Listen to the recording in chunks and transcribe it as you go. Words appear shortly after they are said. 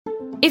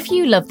If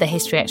you love the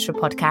History Extra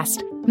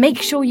podcast,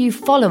 make sure you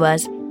follow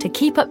us to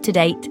keep up to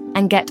date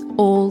and get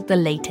all the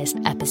latest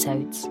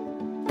episodes.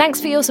 Thanks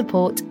for your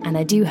support, and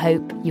I do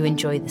hope you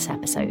enjoy this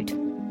episode.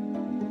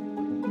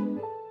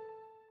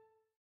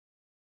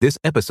 This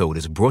episode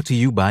is brought to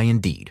you by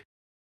Indeed.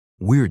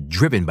 We're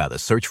driven by the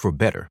search for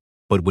better,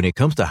 but when it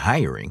comes to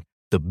hiring,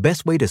 the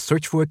best way to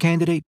search for a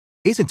candidate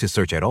isn't to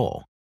search at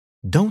all.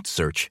 Don't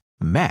search,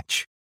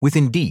 match with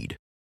Indeed.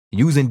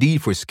 Use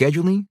Indeed for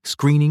scheduling,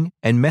 screening,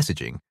 and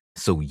messaging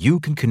so you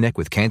can connect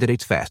with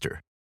candidates faster.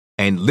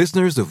 And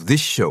listeners of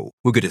this show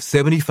will get a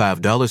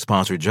 $75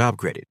 sponsored job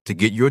credit to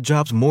get your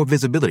jobs more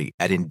visibility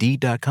at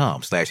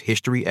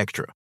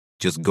Indeed.com/historyextra.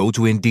 Just go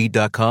to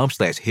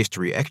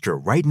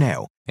Indeed.com/historyextra right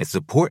now and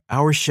support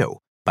our show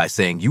by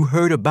saying you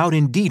heard about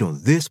Indeed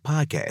on this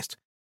podcast.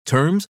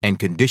 Terms and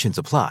conditions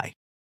apply.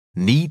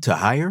 Need to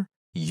hire?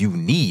 You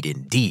need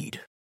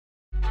Indeed.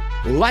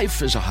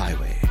 Life is a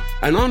highway,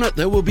 and on it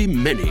there will be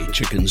many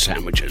chicken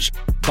sandwiches.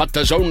 But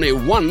there's only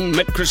one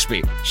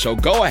McCrispy. So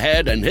go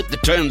ahead and hit the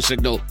turn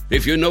signal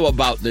if you know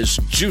about this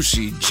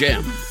juicy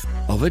gem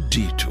of a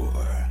detour.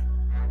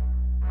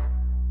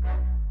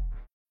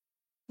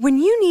 When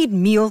you need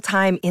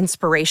mealtime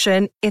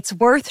inspiration, it's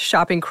worth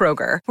shopping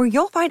Kroger, where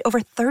you'll find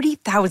over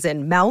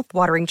 30,000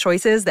 mouth-watering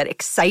choices that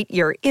excite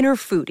your inner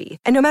foodie.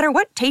 And no matter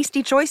what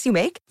tasty choice you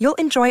make, you'll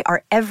enjoy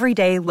our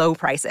everyday low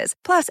prices,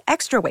 plus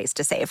extra ways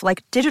to save,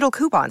 like digital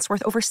coupons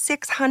worth over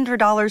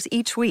 $600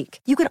 each week.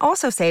 You can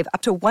also save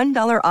up to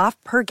 $1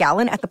 off per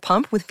gallon at the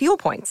pump with fuel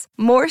points.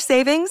 More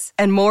savings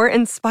and more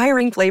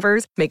inspiring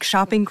flavors make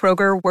shopping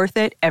Kroger worth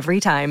it every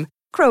time.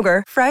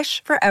 Kroger,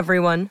 fresh for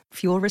everyone.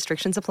 Fuel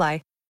restrictions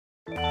apply.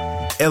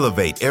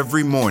 Elevate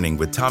every morning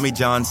with Tommy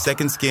John's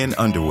Second Skin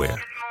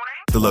underwear.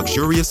 The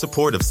luxurious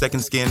support of Second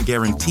Skin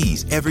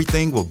guarantees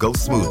everything will go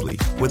smoothly.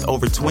 With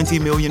over 20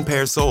 million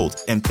pairs sold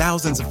and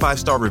thousands of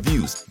 5-star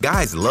reviews,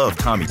 guys love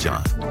Tommy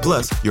John.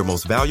 Plus, your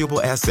most valuable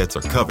assets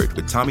are covered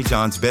with Tommy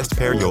John's best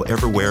pair you'll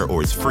ever wear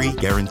or its free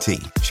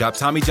guarantee. Shop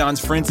Tommy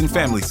John's Friends and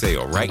Family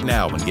Sale right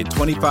now and get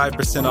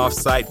 25% off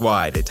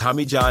site-wide at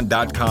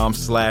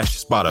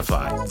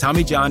TommyJohn.com/Spotify.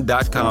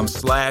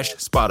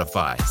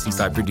 TommyJohn.com/Spotify. See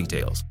site for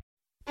details.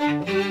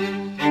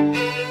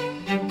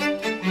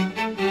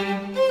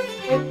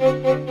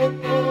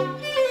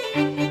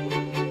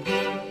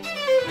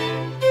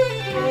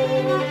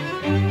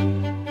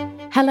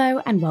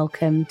 Hello and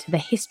welcome to the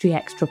History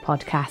Extra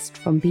podcast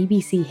from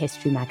BBC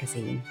History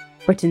Magazine,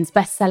 Britain's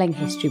best-selling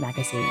history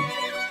magazine.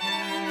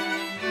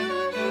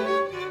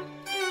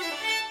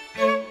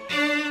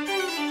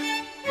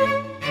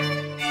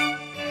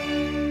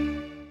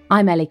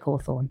 I'm Ellie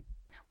Cawthorne.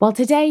 While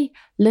today,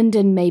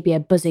 London may be a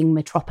buzzing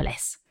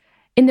metropolis,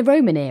 in the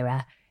Roman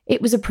era,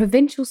 it was a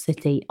provincial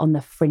city on the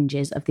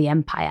fringes of the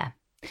empire.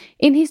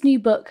 In his new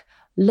book,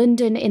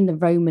 London in the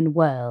Roman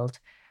World,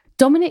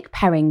 Dominic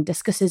Perring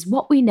discusses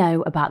what we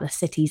know about the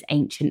city's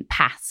ancient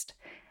past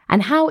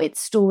and how its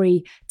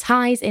story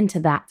ties into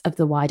that of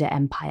the wider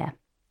empire.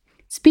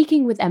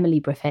 Speaking with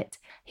Emily Briffett,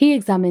 he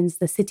examines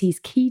the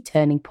city's key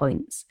turning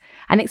points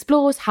and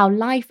explores how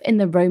life in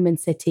the Roman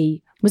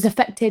city was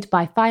affected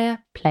by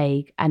fire,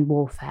 plague, and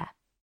warfare.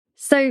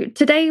 So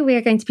today we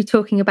are going to be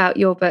talking about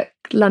your book,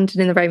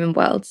 London in the Roman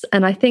World.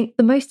 And I think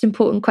the most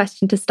important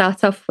question to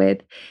start off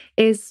with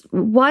is,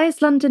 why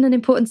is London an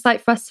important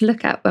site for us to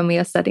look at when we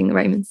are studying the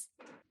Romans?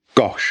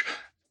 Gosh,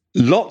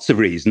 lots of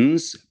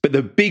reasons, but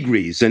the big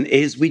reason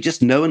is we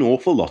just know an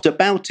awful lot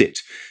about it.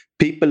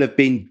 People have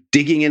been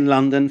digging in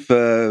London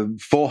for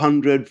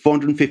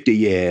 450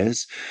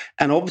 years.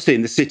 And obviously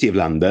in the city of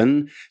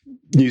London,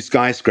 new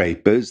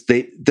skyscrapers,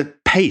 the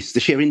pace,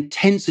 the sheer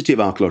intensity of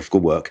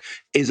archaeological work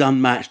is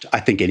unmatched, I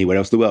think, anywhere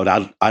else in the world.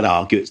 I'd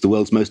argue it's the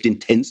world's most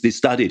intensely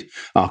studied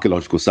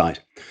archaeological site.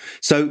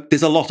 So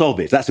there's a lot of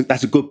it.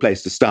 That's a good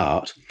place to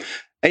start.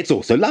 It's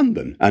also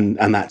London,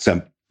 and that's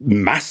a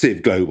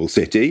massive global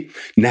city.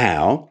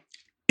 Now,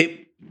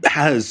 it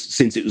has,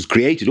 since it was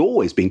created,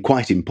 always been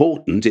quite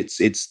important.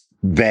 It's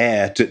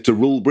there to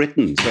rule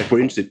Britain. So if we're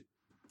interested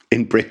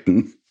in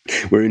Britain,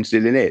 we're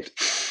interested in it.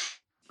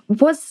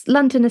 Was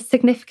London as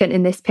significant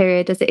in this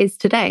period as it is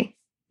today?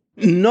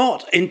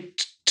 Not in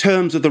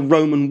terms of the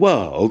Roman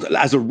world.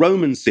 As a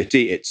Roman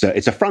city, it's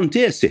a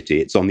frontier city.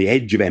 It's on the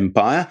edge of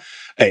empire.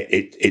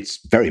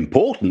 It's very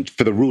important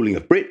for the ruling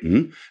of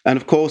Britain. And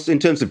of course, in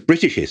terms of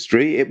British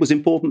history, it was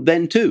important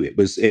then too. It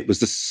was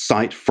the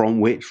site from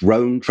which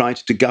Rome tried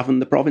to govern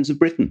the province of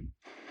Britain.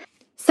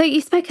 So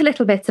you spoke a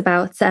little bit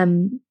about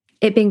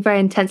it being very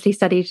intensely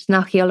studied as an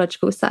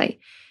archaeological site.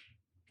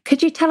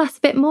 Could you tell us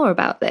a bit more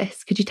about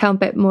this? Could you tell a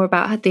bit more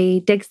about the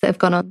digs that have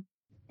gone on?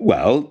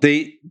 Well,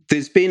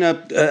 there's been,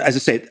 as I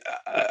said,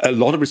 a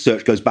lot of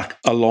research goes back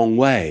a long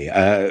way.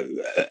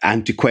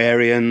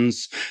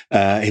 Antiquarians,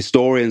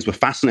 historians were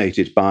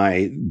fascinated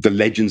by the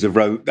legends of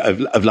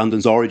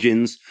London's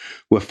origins,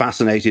 were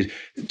fascinated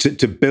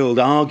to build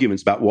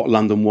arguments about what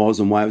London was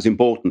and why it was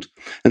important.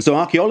 And so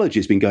archaeology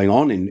has been going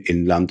on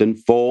in London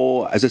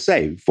for, as I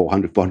say,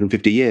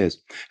 450 years,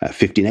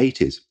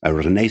 1580s, a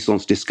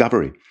Renaissance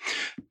discovery.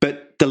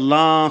 But the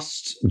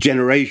last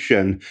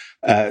generation,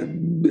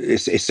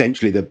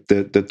 essentially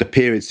the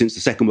period since the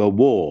Second World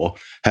War,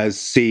 has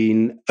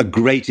seen a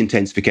great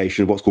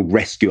intensification of what's called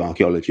rescue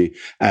archaeology,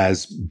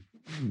 as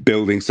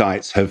building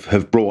sites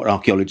have brought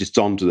archaeologists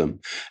onto them.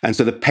 And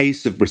so the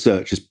pace of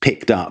research has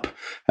picked up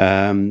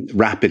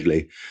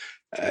rapidly.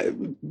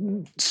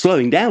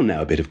 Slowing down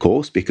now a bit, of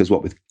course, because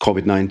what with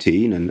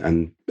COVID-19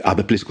 and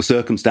other political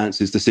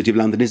circumstances, the City of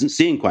London isn't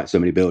seeing quite so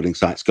many building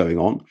sites going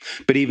on.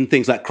 But even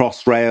things like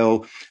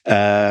Crossrail,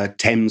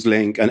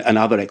 Thameslink and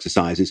other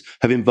exercises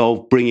have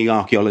involved bringing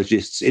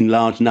archaeologists in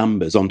large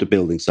numbers onto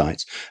building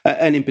sites.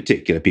 And in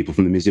particular, people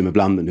from the Museum of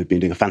London who've been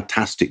doing a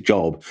fantastic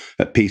job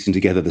at piecing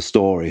together the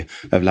story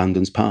of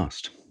London's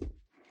past.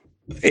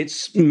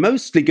 It's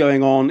mostly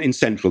going on in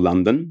central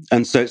London,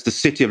 and so it's the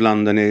City of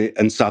London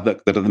and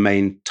Southwark that are the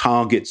main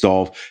targets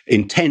of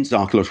intense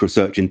archaeological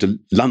research into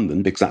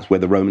London, because that's where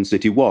the Roman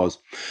city was.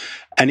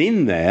 And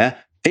in there,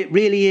 it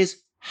really is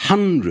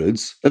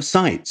hundreds of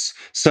sites.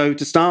 So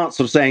to start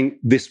sort of saying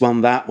this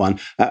one, that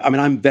one,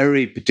 I'm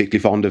very particularly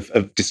fond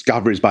of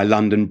discoveries by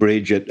London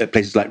Bridge at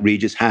places like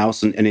Regis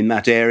House and in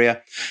that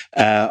area.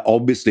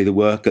 Obviously, the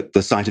work at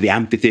the site of the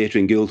amphitheatre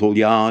in Guildhall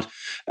Yard.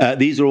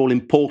 These are all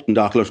important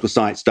archaeological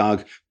sites,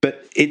 Doug,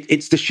 but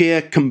it's the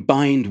sheer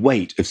combined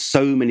weight of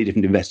so many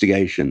different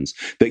investigations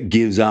that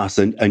gives us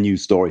a new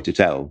story to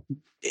tell.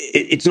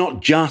 It's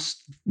not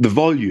just the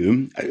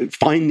volume.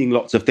 Finding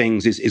lots of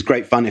things is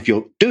great fun if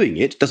you're doing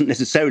it. It doesn't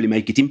necessarily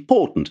make it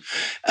important.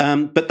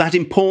 But that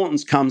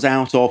importance comes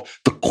out of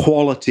the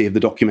quality of the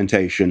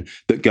documentation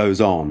that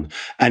goes on.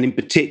 And in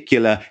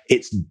particular,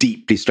 it's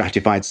deeply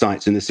stratified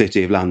sites in the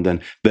City of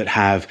London that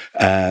have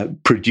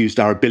produced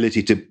our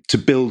ability to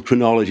build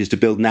chronologies, to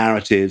build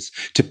narratives,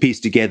 to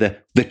piece together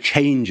the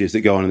changes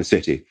that go on in the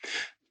city.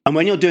 And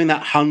when you're doing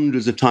that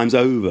hundreds of times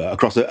over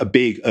across a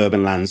big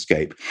urban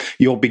landscape,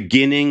 you're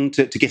beginning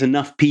to get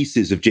enough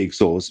pieces of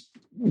jigsaws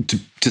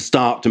to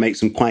start to make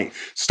some quite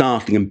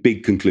startling and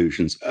big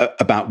conclusions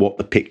about what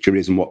the picture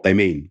is and what they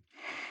mean.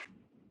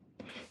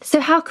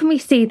 So how can we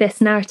see this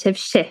narrative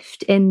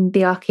shift in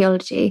the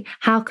archaeology?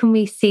 How can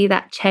we see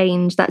that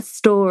change, that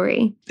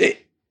story?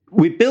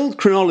 We build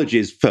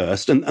chronologies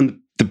first, and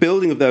the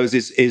building of those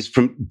is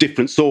from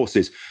different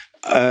sources.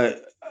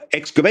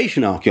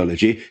 Excavation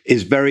archaeology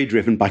is very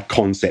driven by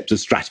concepts of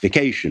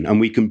stratification, and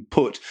we can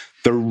put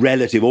the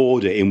relative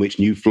order in which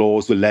new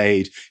floors were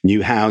laid,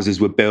 new houses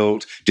were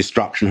built,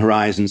 destruction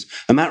horizons,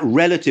 and that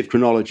relative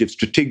chronology of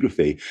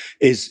stratigraphy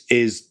is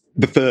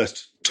the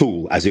first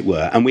tool, as it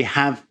were. And we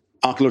have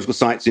archaeological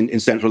sites in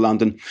central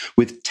London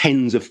with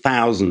tens of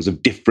thousands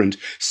of different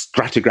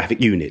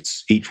stratigraphic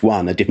units, each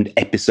one a different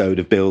episode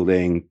of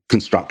building,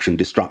 construction,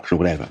 destruction,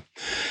 whatever.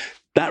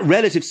 That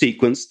relative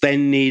sequence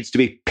then needs to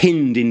be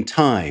pinned in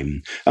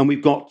time. And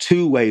we've got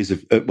several ways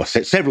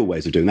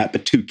of doing that,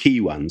 but two key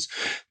ones.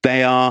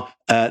 They are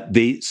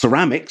the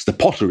ceramics, the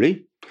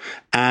pottery,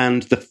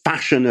 and the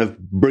fashion of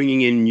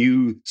bringing in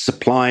new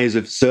supplies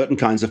of certain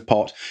kinds of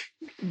pot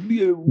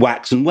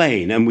wax and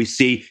wane, and we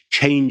see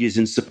changes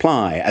in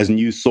supply as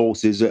new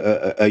sources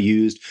are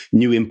used,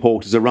 new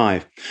importers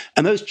arrive.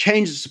 And those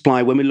changes of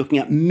supply, when we're looking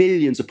at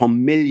millions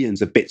upon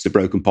millions of bits of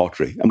broken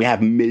pottery, and we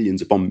have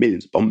millions upon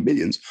millions upon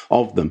millions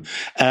of them,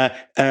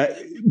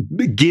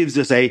 gives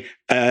us a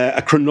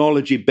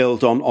chronology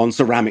built on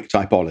ceramic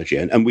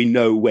typology. And we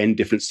know when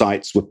different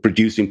sites were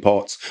producing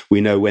pots,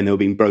 we know when they were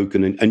being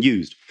broken and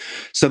used.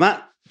 So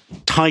that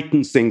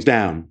tightens things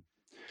down.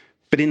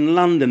 But in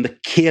London, the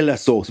killer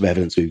source of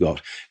evidence we've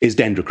got is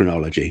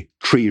dendrochronology,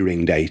 tree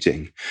ring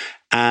dating.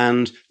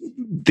 And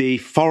the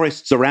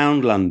forests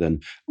around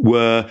London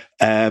were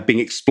being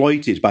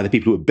exploited by the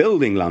people who were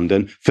building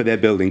London for their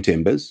building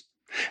timbers.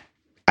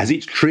 As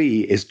each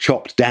tree is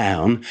chopped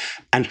down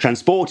and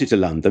transported to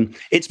London,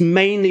 it's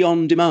mainly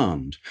on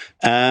demand.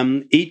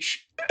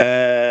 Each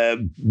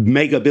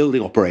mega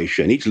building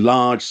operation, each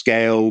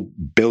large-scale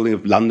building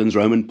of London's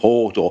Roman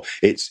port or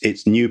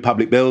its new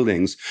public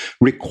buildings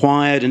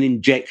required an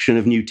injection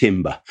of new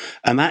timber.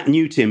 And that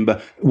new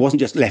timber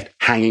wasn't just left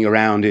hanging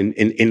around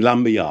in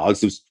lumber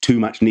yards. There was too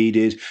much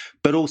needed,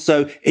 but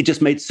also it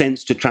just made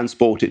sense to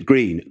transport it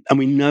green. And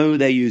we know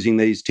they're using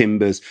these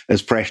timbers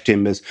as fresh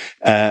timbers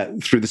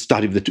through the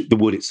study of the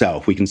wood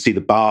itself. We can see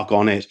the bark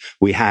on it.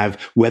 We have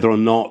whether or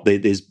not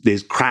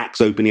there's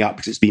cracks opening up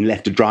because it's been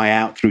left to dry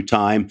out through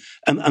time.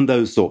 And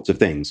those sorts of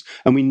things.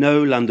 And we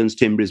know London's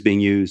timber is being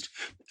used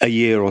a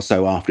year or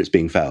so after it's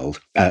being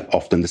felled,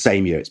 often the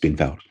same year it's been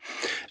felled.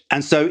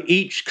 And so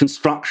each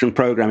construction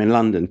programme in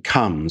London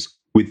comes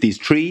with these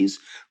trees.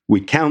 We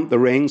count the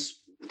rings.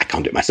 I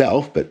can't do it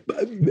myself, but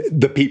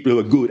the people who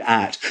are good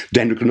at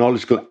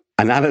dendrochronological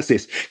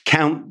analysis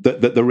count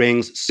the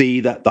rings, see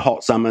that the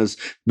hot summers,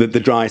 the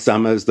dry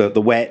summers, the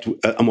wet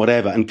and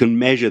whatever, and can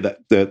measure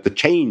the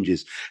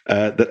changes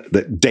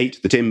that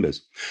date the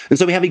timbers. And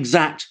so we have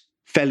exact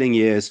felling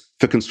years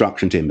for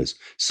construction timbers.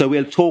 So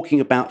we're talking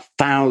about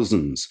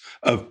thousands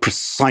of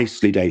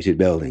precisely dated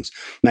buildings.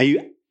 Now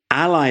you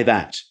ally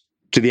that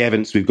to the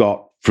evidence we've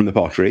got from the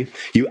pottery,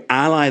 you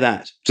ally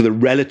that to the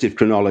relative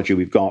chronology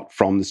we've got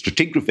from the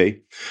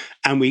stratigraphy,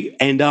 and we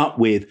end up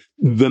with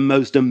the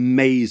most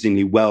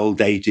amazingly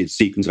well-dated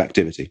sequence of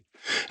activity.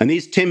 And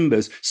these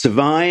timbers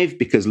survive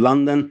because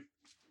London,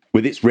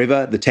 with its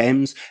river, the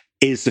Thames,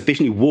 is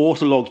sufficiently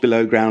waterlogged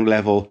below ground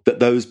level that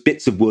those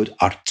bits of wood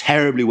are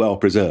terribly well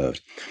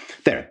preserved.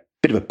 They're a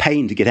bit of a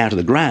pain to get out of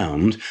the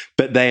ground,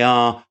 but they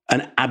are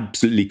an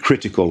absolutely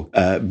critical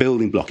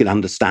building block in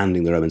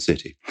understanding the Roman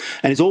city.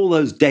 And it's all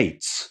those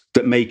dates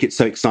that make it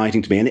so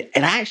exciting to me. And it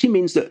actually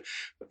means that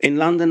in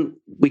London,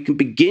 we can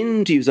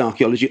begin to use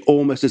archaeology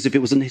almost as if it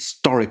was an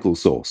historical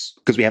source,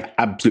 because we have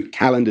absolute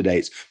calendar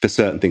dates for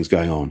certain things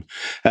going on.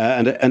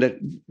 And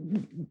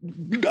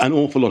an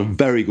awful lot of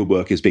very good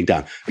work is being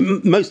done,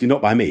 mostly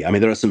not by me. I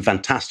mean, there are some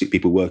fantastic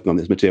people working on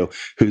this material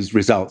whose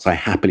results I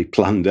happily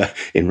plunder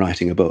in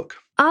writing a book.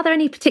 Are there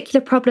any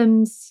particular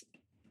problems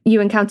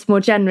you encounter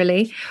more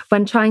generally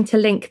when trying to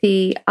link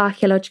the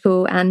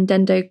archaeological and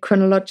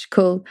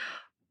dendrochronological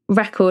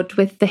record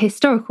with the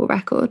historical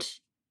record?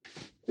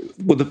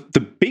 Well,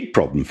 the big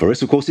problem for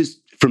us, of course, is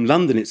from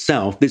London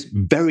itself, there's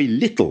very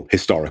little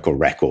historical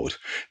record.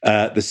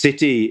 The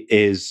city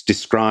is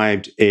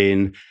described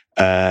in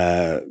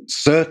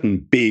certain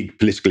big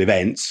political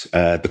events.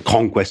 The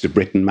conquest of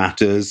Britain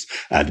matters.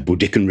 The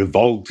Boudiccan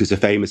Revolt is a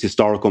famous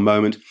historical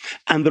moment.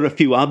 And there are a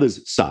few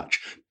others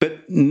such.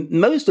 But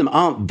most of them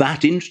aren't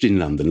that interested in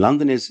London.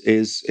 London is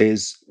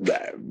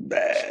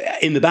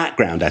in the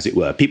background, as it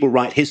were. People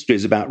write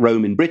histories about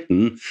Rome in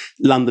Britain.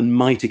 London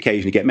might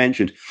occasionally get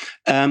mentioned.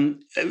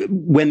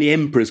 When the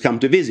emperors come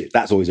to visit,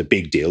 that's always a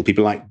big deal.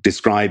 People like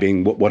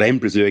describing what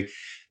emperors are doing.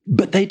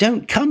 But they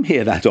don't come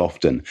here that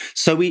often.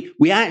 So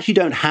we actually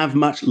don't have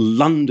much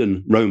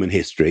London Roman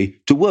history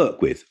to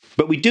work with.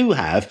 But we do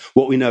have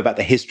what we know about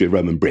the history of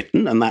Roman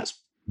Britain, and that's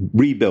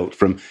rebuilt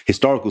from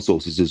historical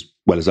sources as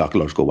well as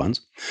archaeological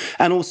ones.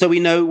 And also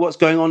we know what's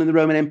going on in the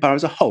Roman Empire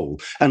as a whole.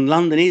 And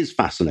London is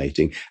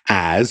fascinating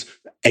as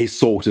a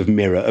sort of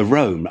mirror of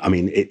Rome. I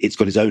mean, it's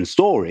got its own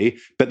story,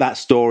 but that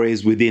story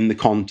is within the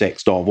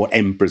context of what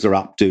emperors are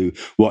up to,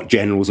 what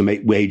generals are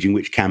waging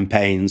which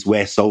campaigns,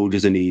 where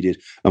soldiers are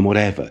needed, and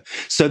whatever.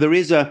 So there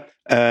is a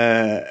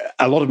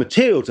lot of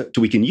material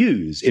we can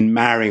use in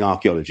marrying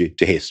archaeology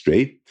to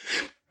history,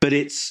 but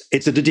it's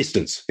at a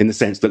distance in the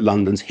sense that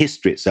London's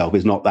history itself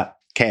is not that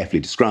carefully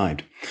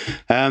described.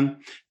 And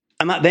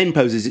that then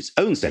poses its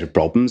own set of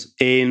problems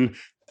in,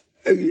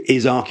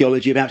 is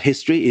archaeology about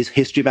history? Is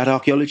history about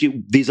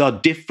archaeology? These are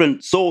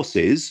different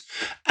sources,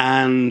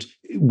 and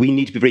we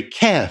need to be very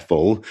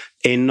careful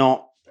in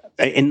not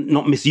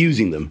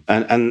misusing them.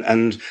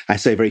 And I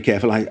say very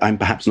careful. I'm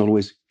perhaps not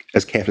always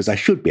as careful as I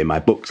should be in my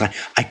books.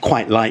 I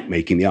quite like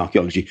making the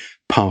archaeology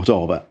part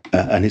of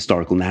an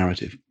historical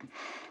narrative.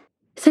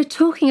 So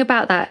talking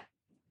about that,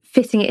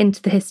 fitting it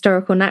into the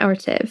historical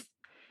narrative,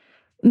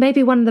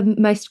 maybe one of the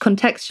most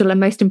contextual and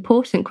most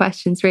important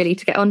questions really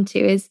to get onto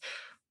is,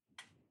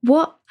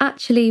 what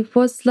actually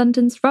was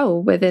London's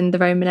role within the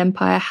Roman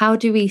Empire? How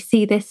do we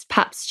see this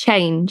perhaps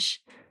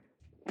change?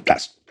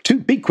 That's two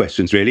big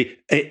questions, really.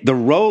 The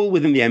role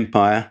within the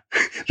empire,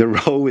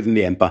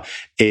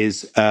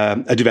 is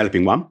a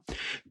developing one.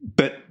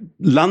 But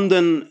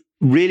London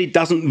really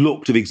doesn't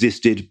look to have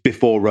existed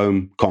before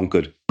Rome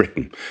conquered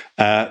Britain.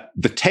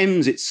 The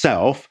Thames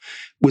itself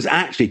was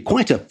actually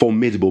quite a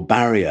formidable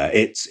barrier.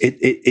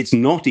 It's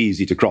not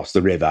easy to cross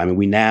the river. I mean,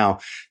 we now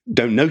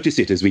don't notice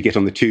it as we get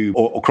on the tube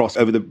or cross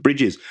over the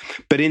bridges.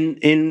 But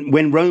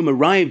when Rome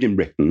arrived in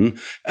Britain,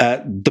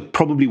 there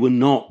probably were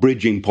not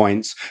bridging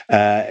points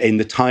in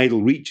the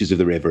tidal reaches of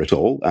the river at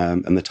all.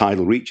 And the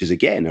tidal reaches,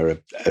 again, are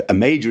a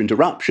major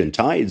interruption.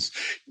 Tides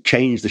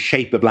change the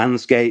shape of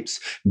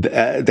landscapes.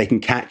 They can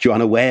catch you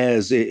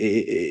unawares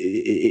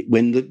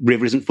when the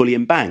river isn't fully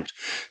embanked.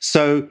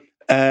 So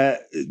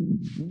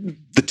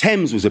the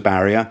Thames was a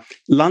barrier.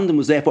 London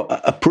was therefore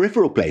a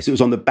peripheral place. It was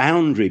on the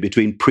boundary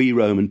between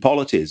pre-Roman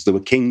polities. There were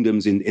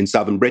kingdoms in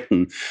southern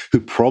Britain who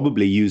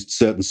probably used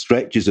certain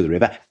stretches of the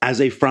river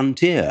as a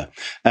frontier.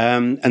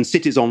 And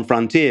cities on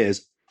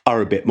frontiers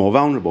are a bit more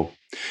vulnerable.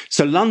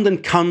 So London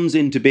comes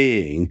into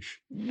being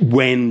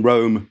when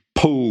Rome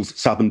pulls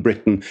southern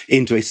Britain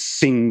into a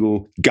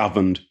single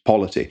governed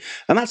polity.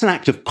 And that's an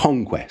act of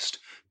conquest.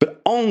 But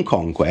on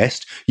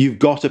conquest, you've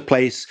got a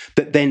place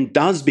that then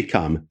does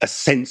become a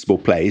sensible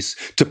place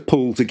to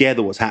pull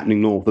together what's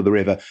happening north of the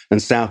river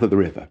and south of the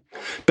river.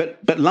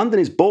 But London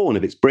is born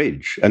of its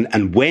bridge.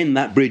 And when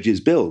that bridge is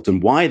built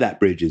and why that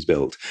bridge is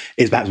built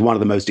is perhaps one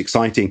of the most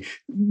exciting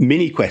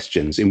mini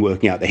questions in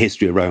working out the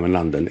history of Rome and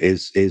London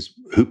is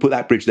who put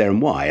that bridge there and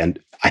why? And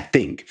I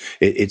think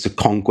it's a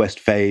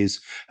conquest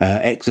phase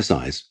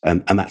exercise.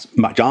 And that's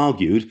much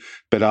argued,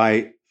 but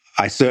I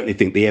certainly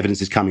think the evidence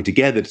is coming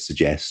together to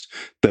suggest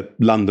that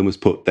London was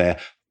put there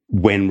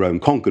when Rome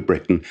conquered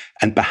Britain,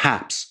 and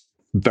perhaps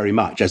very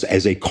much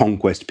as a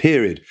conquest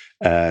period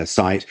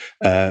site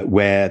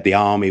where the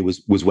army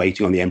was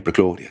waiting on the Emperor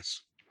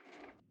Claudius.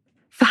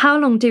 For how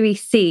long do we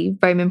see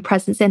Roman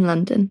presence in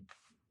London?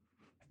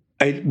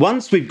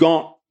 Once we've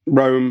got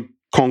Rome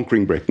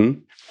conquering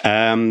Britain,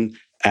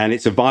 and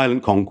it's a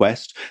violent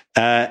conquest.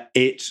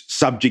 It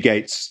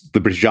subjugates the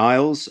British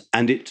Isles,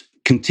 and it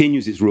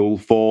continues its rule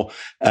for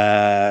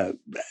the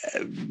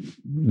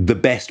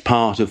best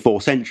part of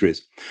 4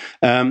 centuries.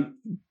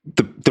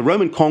 The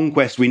Roman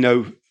conquest we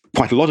know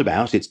quite a lot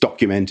about. It's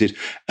documented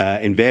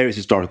in various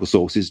historical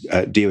sources,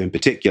 Dio in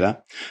particular,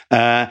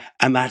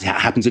 and that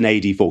happens in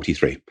AD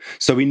 43.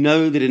 So we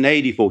know that in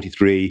AD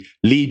 43,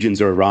 legions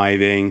are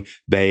arriving,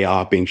 they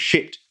are being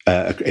shipped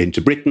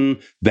into Britain,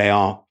 they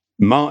are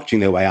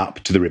marching their way up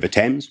to the River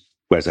Thames,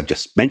 whereas I've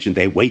just mentioned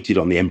they waited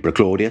on the Emperor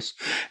Claudius.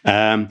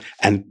 And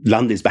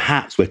London is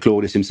perhaps where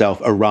Claudius himself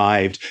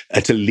arrived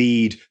to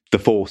lead the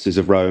forces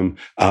of Rome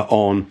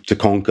on to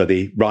conquer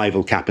the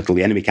rival capital,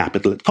 the enemy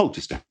capital at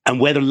Colchester.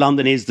 And whether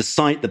London is the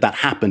site that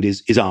happened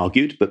is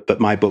argued, but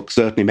my book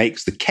certainly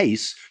makes the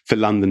case for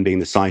London being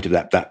the site of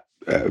that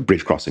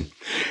bridge crossing.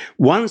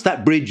 Once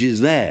that bridge is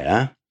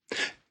there,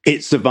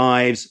 it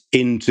survives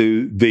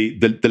into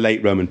the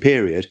late Roman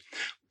period.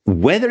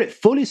 Whether it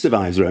fully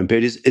survives the Roman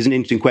period is an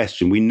interesting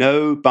question. We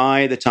know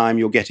by the time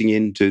you're getting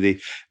into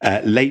the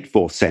late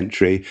 4th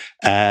century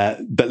that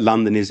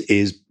London is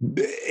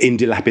in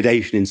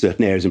dilapidation in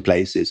certain areas and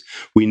places.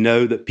 We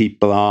know that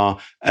people are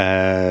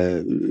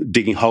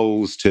digging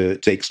holes to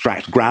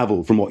extract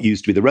gravel from what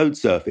used to be the road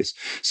surface.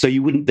 So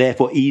you wouldn't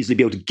therefore easily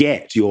be able to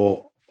get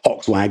your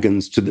ox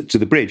wagons to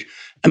the bridge.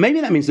 And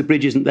maybe that means the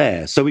bridge isn't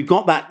there. So we've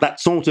got that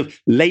sort of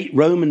late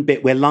Roman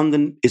bit where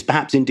London is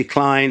perhaps in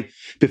decline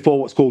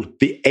before what's called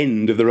the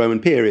end of the Roman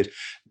period.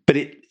 But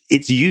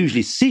it's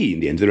usually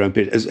seen, the end of the Roman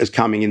period, as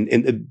coming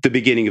in the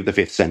beginning of the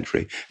 5th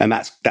century. And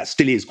that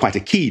still is quite a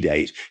key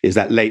date, is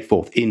that late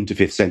 4th into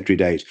 5th century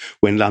date,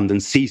 when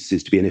London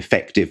ceases to be an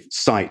effective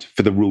site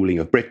for the ruling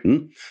of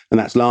Britain. And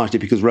that's largely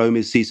because Rome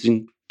is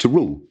ceasing to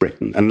rule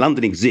Britain. And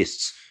London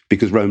exists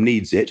because Rome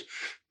needs it,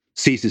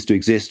 ceases to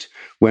exist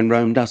when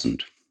Rome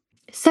doesn't.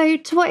 So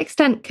to what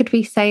extent could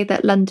we say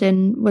that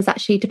London was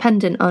actually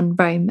dependent on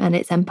Rome and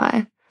its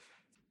empire?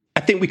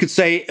 I think we could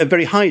say a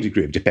very high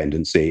degree of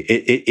dependency.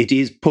 It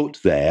is put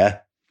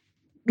there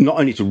not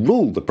only to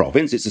rule the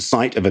province, it's a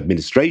site of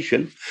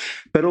administration,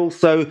 but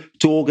also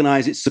to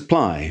organise its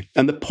supply.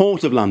 And the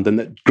Port of London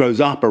that grows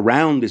up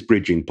around this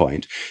bridging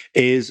point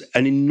is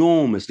an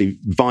enormously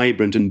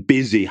vibrant and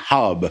busy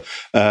hub.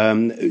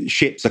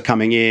 Ships are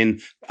coming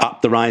in,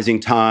 up the rising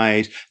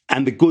tide,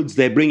 and the goods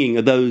they're bringing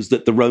are those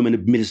that the Roman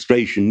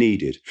administration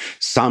needed.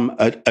 Some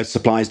are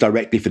supplies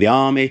directly for the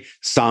army,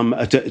 some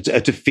are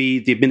to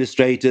feed the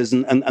administrators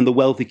and the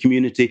wealthy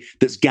community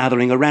that's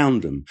gathering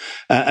around them.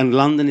 And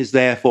London is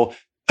therefore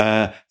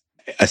a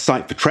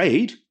site for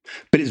trade,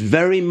 but it's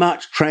very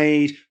much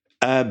trade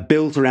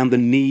built around the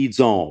needs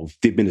of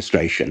the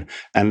administration.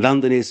 And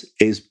London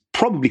is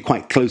probably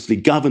quite closely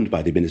governed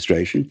by the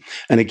administration.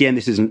 And again,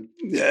 this is an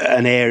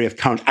area of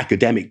current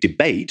academic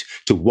debate.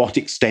 To what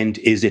extent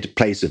is it a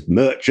place of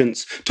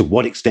merchants? To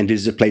what extent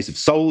is it a place of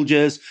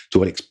soldiers? To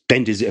what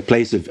extent is it a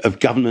place of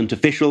government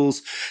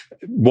officials?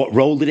 What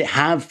role did it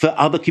have for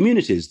other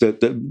communities,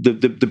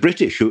 the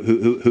British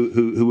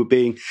who were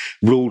being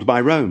ruled by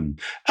Rome?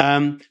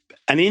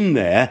 And in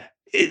there,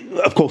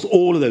 of course,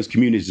 all of those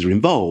communities are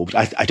involved.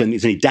 I don't think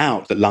there's any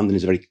doubt that London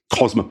is a very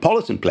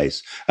cosmopolitan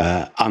place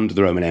under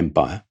the Roman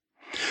Empire.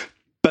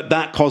 But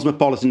that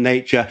cosmopolitan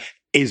nature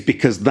is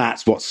because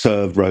that's what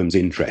served Rome's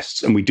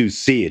interests. And we do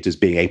see it as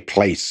being a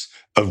place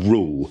of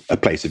rule, a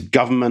place of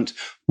government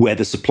where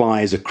the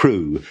supplies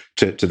accrue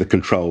to the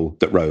control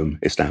that Rome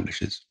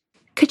establishes.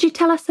 Could you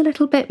tell us a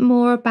little bit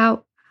more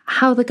about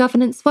how the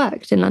governance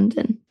worked in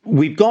London?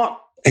 We've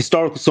got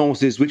historical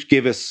sources which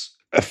give us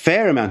a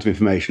fair amount of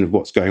information of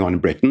what's going on in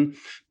Britain,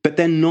 but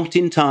they're not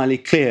entirely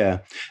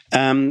clear.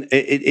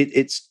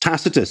 It's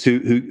Tacitus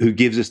who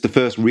gives us the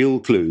first real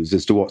clues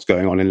as to what's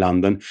going on in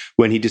London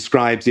when he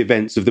describes the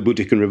events of the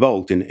Boudiccan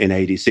Revolt in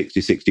AD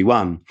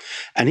 60-61.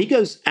 And he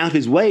goes out of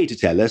his way to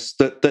tell us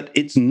that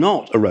it's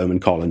not a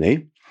Roman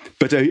colony,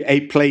 but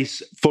a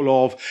place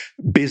full of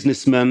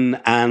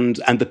businessmen and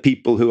the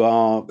people who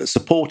are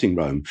supporting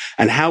Rome.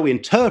 And how we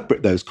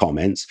interpret those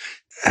comments,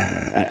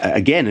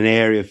 again, an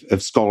area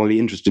of scholarly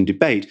interest and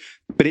debate,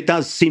 but it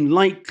does seem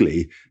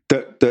likely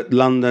that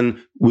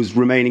London was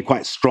remaining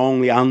quite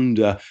strongly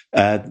under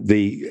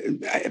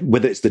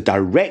whether it's the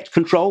direct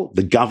control,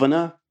 the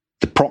governor,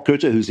 the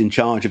procurator who's in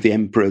charge of the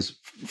emperor's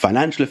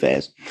financial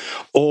affairs,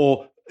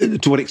 or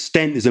to what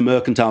extent there's a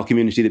mercantile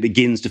community that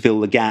begins to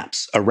fill the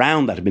gaps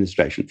around that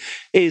administration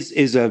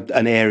is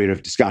an area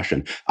of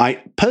discussion.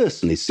 I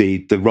personally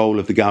see the role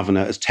of the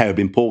governor as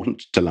terribly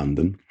important to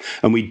London.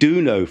 And we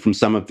do know from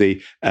some of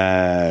the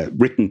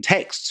written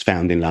texts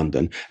found in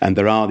London, and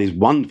there are these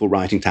wonderful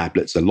writing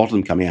tablets, a lot of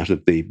them coming out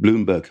of the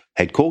Bloomberg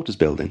headquarters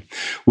building,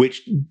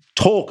 which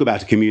talk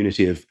about a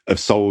community of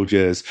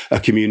soldiers, a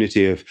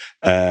community of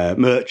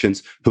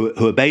merchants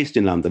who are based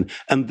in London.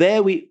 And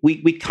there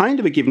we kind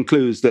of are given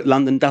clues that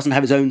London doesn't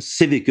have its own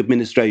civic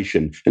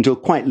administration until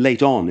quite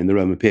late on in the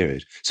Roman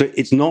period. So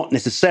it's not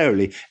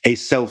necessarily a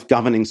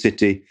self-governing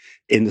city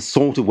in the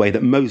sort of way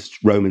that most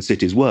Roman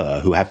cities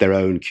were, who have their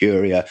own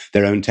curia,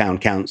 their own town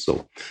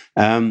council.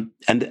 And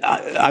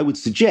I would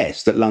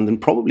suggest that London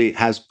probably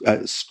has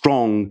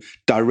strong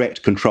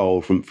direct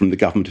control from the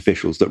government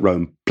officials that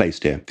Rome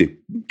placed here, the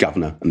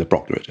governor and the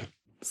procurator.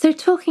 So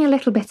talking a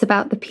little bit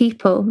about the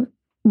people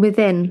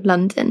within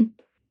London,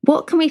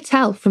 what can we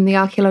tell from the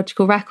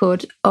archaeological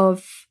record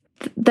of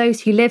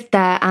those who lived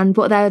there and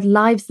what their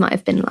lives might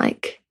have been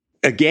like?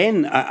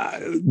 Again,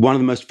 one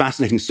of the most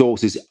fascinating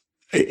sources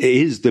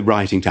is the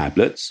writing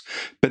tablets,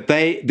 but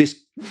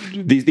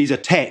these are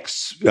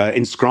texts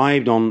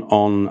inscribed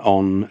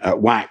on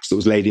wax that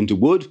was laid into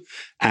wood,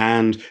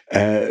 and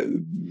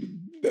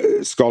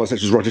scholars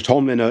such as Roger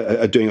Tomlin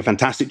are doing a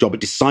fantastic job at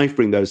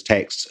deciphering those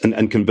texts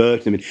and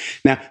converting them.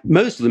 Now,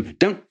 most of them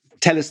don't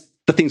tell us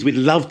the things we'd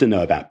love to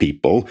know about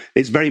people.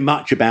 It's very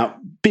much about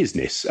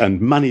business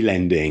and money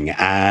lending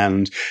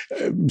and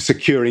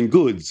securing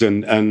goods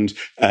and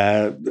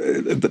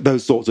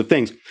those sorts of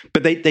things.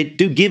 But they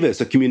do give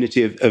us a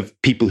community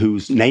of people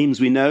whose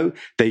names we know.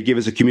 They give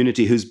us a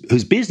community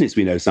whose business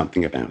we know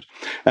something about.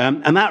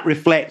 And that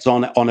reflects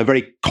on a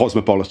very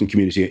cosmopolitan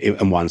community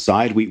on one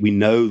side. We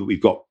know that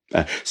we've got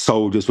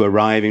soldiers who are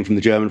arriving from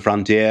the German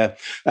frontier.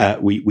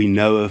 We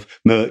know of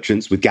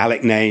merchants with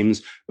Gallic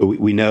names.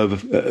 We know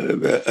of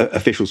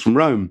officials from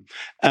Rome.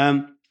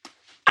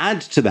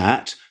 Add to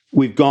that,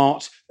 we've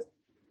got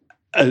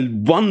a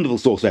wonderful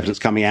source of evidence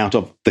coming out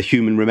of the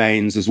human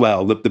remains as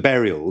well, the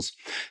burials.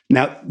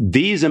 Now,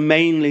 these are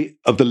mainly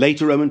of the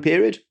later Roman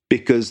period,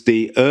 because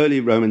the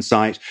early Roman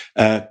site,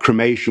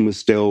 cremation was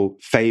still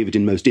favoured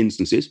in most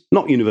instances,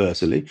 not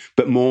universally,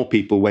 but more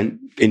people went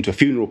into a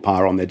funeral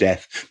pyre on their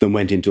death than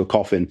went into a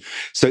coffin.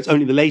 So it's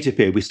only the later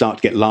period we start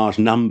to get large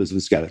numbers of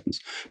the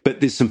skeletons. But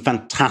there's some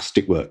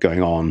fantastic work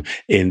going on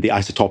in the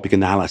isotopic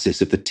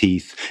analysis of the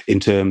teeth in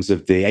terms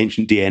of the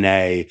ancient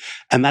DNA.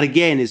 And that,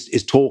 again,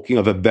 is talking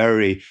of a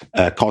very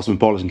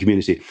cosmopolitan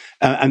community.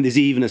 And there's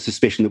even a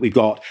suspicion that we've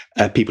got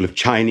people of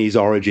Chinese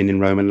origin in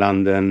Roman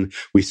London.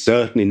 We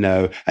certainly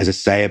know, as I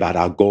say, about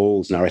our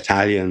Gauls and our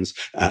Italians,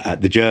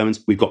 the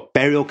Germans. We've got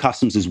burial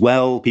customs as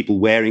well, people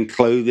wearing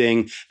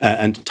clothing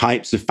and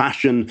types of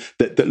fashion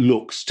that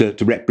looks to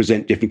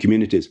represent different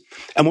communities.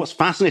 And what's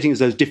fascinating is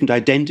those different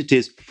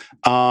identities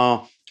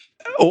are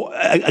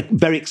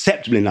very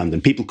acceptable in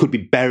London. People could be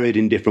buried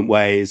in different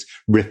ways,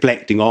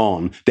 reflecting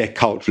on their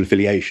cultural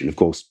affiliation. Of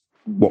course,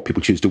 what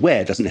people choose to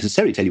wear doesn't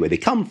necessarily tell you where they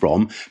come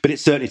from, but it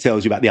certainly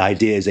tells you about the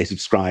ideas they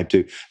subscribe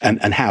to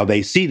and how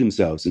they see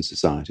themselves in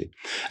society.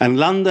 And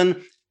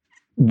London,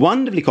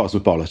 wonderfully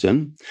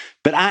cosmopolitan,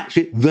 but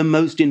actually the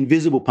most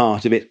invisible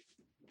part of it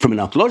from an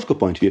archaeological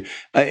point of view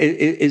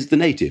is the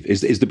native,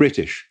 is the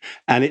British.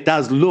 And it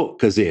does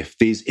look as if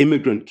these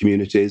immigrant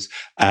communities,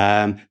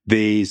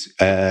 these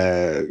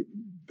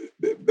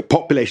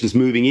populations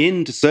moving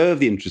in to serve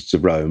the interests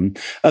of Rome,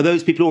 are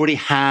those people who already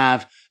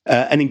have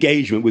an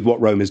engagement with what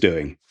Rome is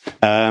doing.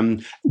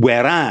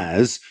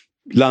 Whereas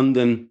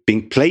London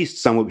being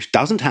placed somewhere which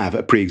doesn't have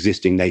a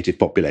pre-existing native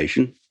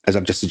population, as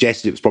I've just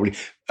suggested, it was probably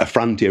a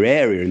frontier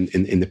area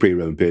in the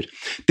pre-Roman period.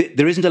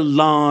 There isn't a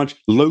large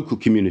local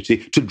community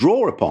to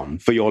draw upon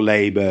for your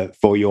labour,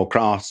 for your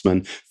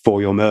craftsmen,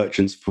 for your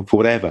merchants, for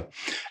whatever.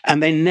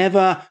 And they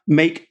never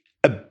make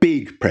a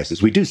big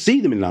presence. We do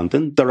see them in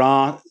London. There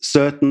are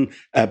certain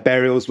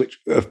burials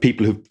of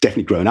people who've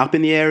definitely grown up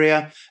in the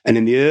area. And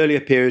in the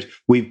earlier period,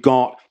 we've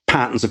got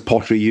patterns of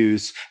pottery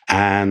use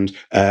and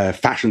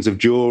fashions of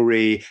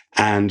jewellery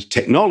and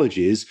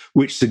technologies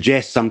which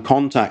suggest some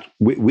contact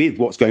with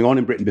what's going on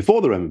in Britain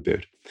before the Roman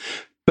period.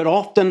 But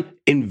often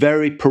in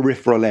very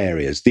peripheral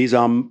areas. These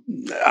are,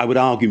 I would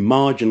argue,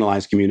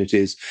 marginalised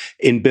communities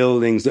in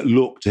buildings that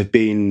look to have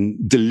been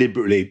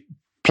deliberately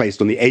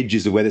placed on the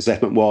edges of where the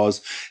settlement was,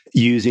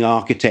 using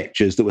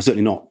architectures that were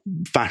certainly not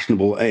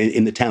fashionable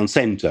in the town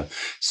centre.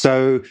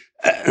 So,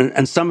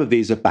 and some of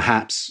these are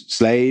perhaps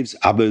slaves,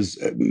 others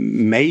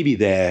maybe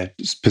they're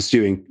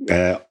pursuing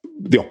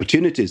the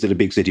opportunities that a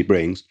big city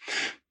brings.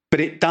 But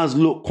it does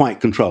look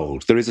quite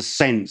controlled. There is a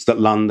sense that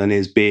London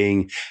is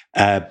being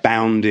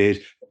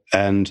bounded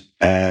and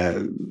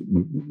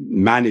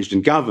managed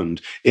and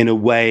governed in a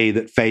way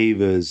that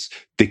favours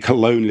the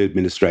colonial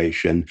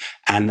administration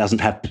and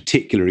doesn't have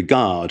particular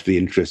regard for the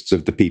interests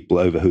of the people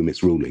over whom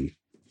it's ruling.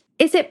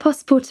 Is it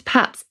possible to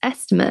perhaps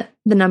estimate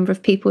the number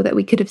of people that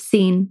we could have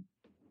seen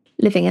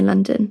living in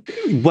London?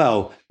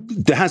 Well,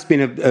 there has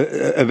been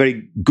a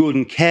very good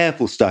and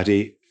careful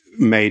study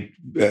made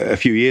a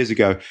few years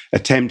ago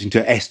attempting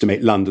to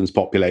estimate London's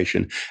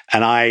population.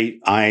 And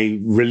I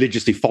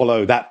religiously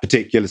follow that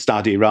particular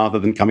study rather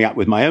than coming up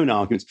with my own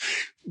arguments.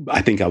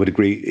 I think I would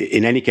agree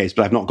in any case,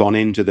 but I've not gone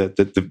into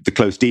the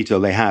close detail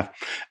they have.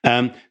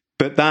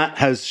 But that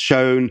has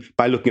shown,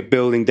 by looking at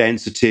building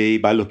density,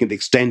 by looking at the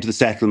extent of the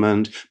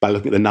settlement, by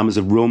looking at the numbers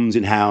of rooms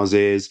in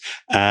houses,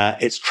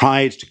 it's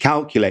tried to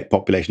calculate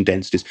population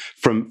densities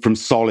from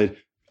solid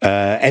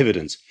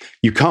evidence.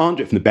 You can't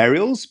do it from the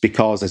burials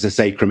because, as I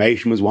say,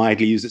 cremation was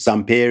widely used at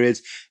some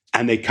periods.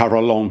 and they cover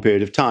a long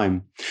period of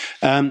time.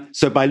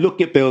 So by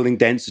looking at building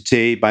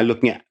density, by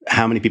looking at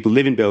how many people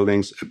live in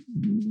buildings,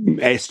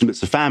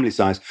 estimates of family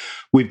size,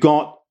 we've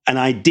got an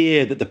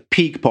idea that the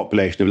peak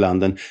population of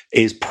London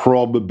is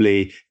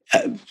probably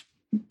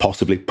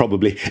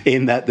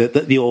in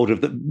the order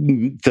of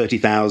the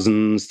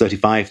 30,000,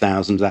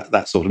 35,000,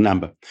 that sort of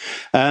number,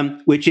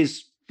 which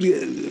is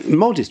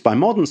modest by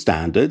modern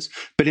standards,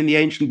 but in the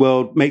ancient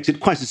world makes it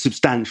quite a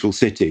substantial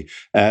city.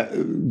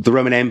 The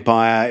Roman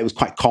Empire, it was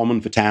quite common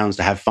for towns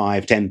to have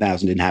 5,000,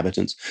 10,000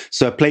 inhabitants.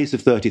 So a place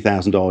of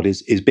 30,000 odd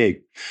is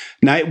big.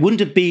 Now, it wouldn't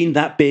have been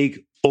that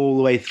big all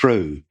the way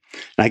through.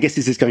 And I guess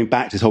this is going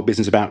back to this whole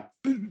business about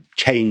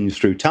change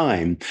through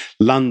time.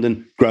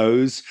 London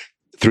grows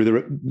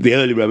through the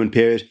early Roman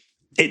period.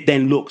 It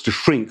then looks to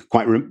shrink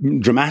quite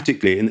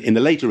dramatically in the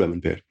later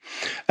Roman period.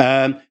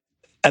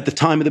 At the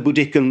time of the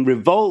Boudiccan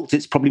revolt,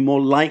 it's probably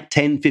more like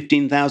 10,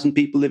 15,000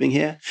 people living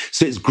here.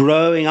 So it's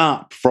growing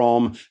up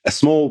from a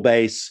small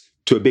base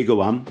to a bigger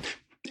one.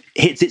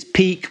 Hits its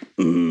peak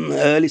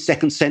early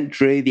 2nd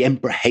century. The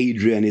Emperor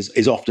Hadrian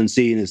is often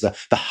seen as the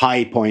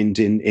high point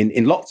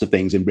in lots of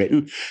things in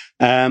Britain.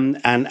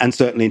 And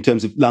certainly in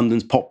terms of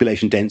London's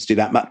population density,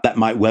 that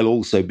might well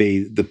also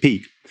be the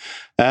peak.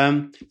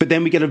 But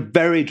then we get a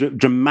very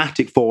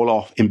dramatic fall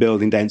off in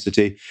building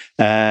density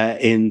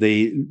in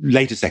the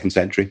later 2nd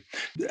century.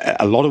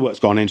 A lot of work's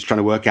gone into trying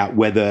to work out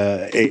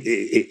whether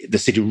the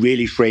city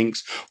really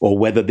shrinks or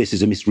whether this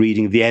is a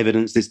misreading of the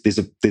evidence.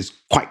 There's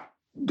quite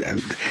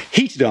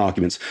heated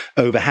arguments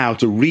over how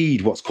to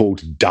read what's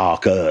called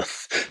dark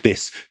earth,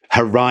 this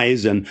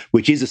horizon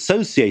which is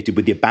associated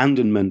with the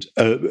abandonment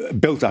of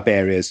built-up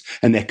areas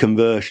and their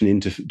conversion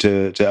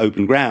into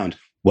open ground,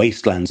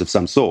 wastelands of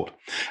some sort.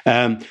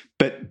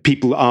 But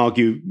people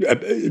argue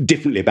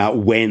differently about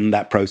when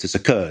that process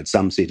occurred.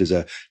 Some see it as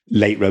a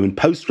late Roman,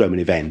 post-Roman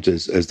event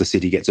as the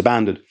city gets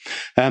abandoned.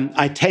 I'm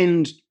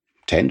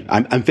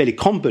fairly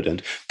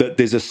confident that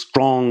there's a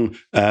strong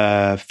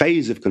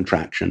phase of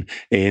contraction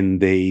in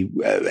the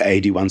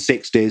AD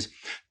 160s,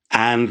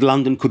 and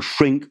London could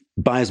shrink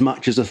by as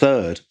much as a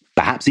third,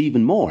 perhaps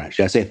even more,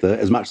 actually. I say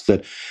as much as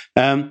a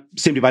third,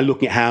 simply by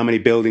looking at how many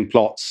building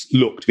plots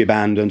look to be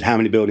abandoned, how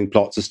many building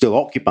plots are still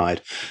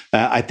occupied.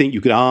 I think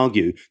you could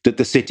argue that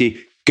the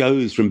city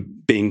goes from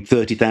being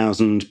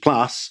 30,000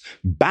 plus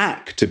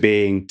back to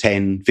being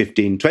 10,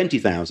 15,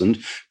 20,000,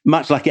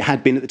 much like it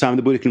had been at the time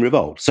of the Boudiccan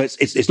Revolt. So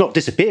it's not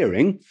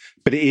disappearing,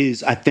 but it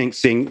is, I think,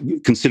 seeing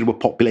considerable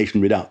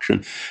population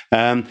reduction.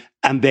 And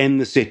then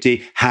the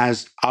city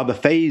has other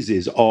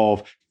phases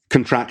of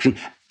contraction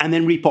and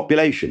then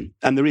repopulation.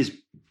 And there is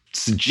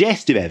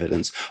suggestive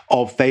evidence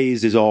of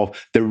phases of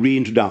the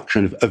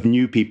reintroduction of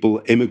new people,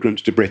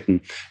 immigrants to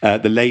Britain.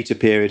 The later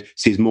period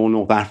sees more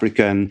North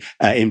African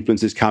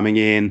influences coming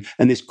in,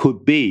 and this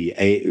could be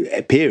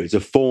a periods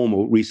of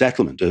formal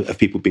resettlement of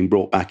people being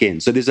brought back in.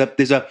 So there's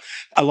a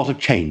lot of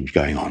change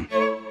going on.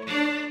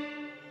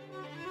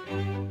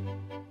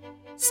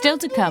 Still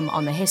to come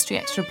on the History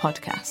Extra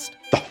podcast.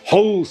 The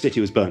whole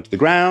city was burnt to the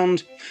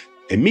ground.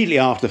 Immediately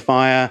after the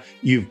fire,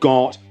 you've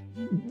got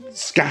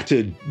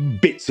scattered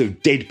bits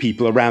of dead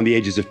people around the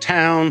edges of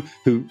town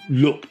who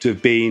look to have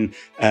been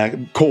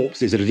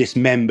corpses that are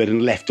dismembered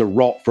and left to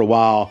rot for a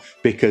while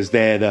because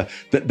they're the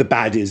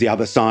baddies, the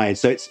other side.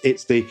 So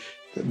it's the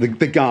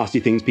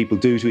ghastly things people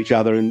do to each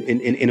other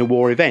in a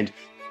war event.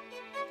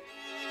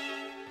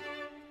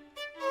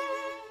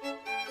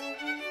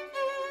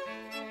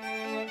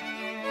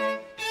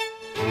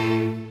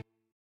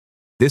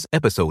 This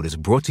episode is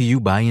brought to you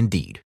by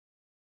Indeed.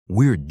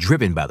 We're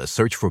driven by the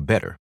search for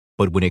better.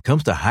 But when it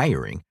comes to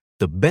hiring,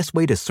 the best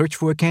way to search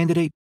for a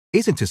candidate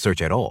isn't to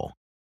search at all.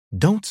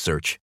 Don't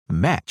search,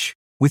 match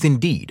with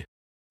Indeed.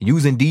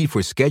 Use Indeed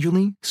for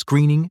scheduling,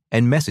 screening,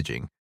 and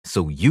messaging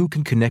so you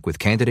can connect with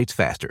candidates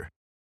faster.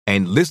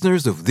 And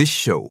listeners of this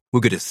show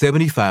will get a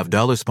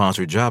 $75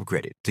 sponsored job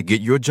credit to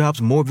get your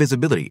jobs more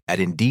visibility at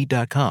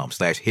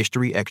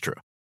Indeed.com/HistoryExtra.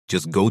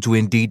 Just go to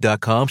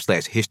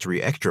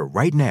Indeed.com/HistoryExtra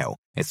right now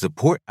and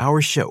support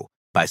our show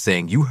by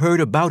saying you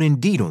heard about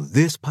Indeed on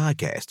this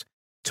podcast.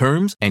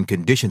 Terms and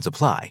conditions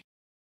apply.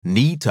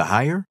 Need to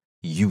hire?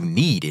 You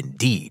need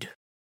Indeed.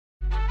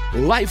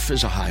 Life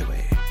is a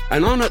highway,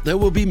 and on it there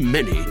will be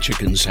many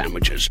chicken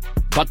sandwiches.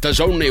 But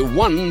there's only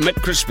one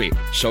McCrispy.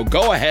 So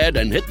go ahead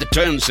and hit the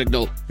turn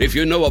signal if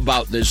you know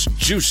about this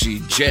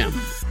juicy gem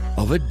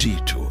of a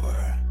detour.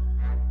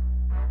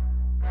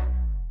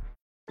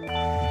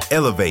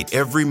 Elevate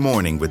every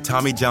morning with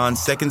Tommy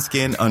John's Second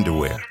Skin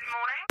underwear.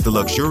 The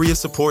luxurious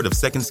support of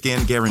Second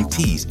Skin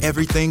guarantees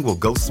everything will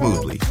go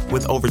smoothly.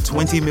 With over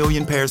 20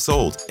 million pairs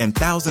sold and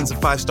thousands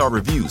of 5-star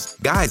reviews,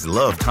 guys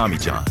love Tommy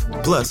John.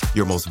 Plus,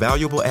 your most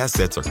valuable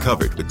assets are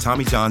covered with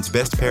Tommy John's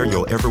best pair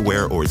you'll ever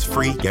wear or its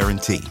free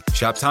guarantee.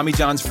 Shop Tommy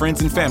John's Friends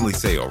and Family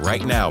Sale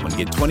right now and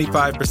get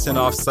 25%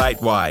 off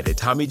site-wide at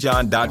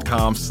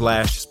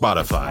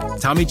TommyJohn.com/Spotify.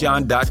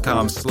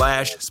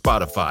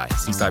 TommyJohn.com/Spotify.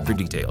 See site for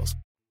details.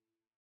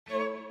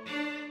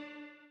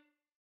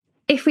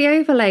 If we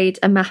overlaid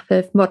a map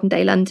of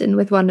modern-day London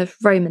with one of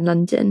Roman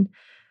London,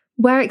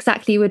 Where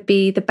exactly would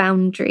be the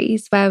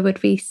boundaries? Where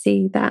would we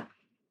see that?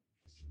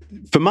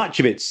 For much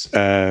of its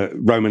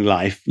Roman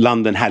life,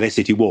 London had a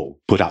city wall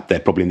put up there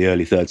probably in the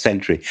early 3rd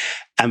century.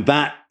 And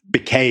that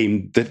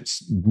became the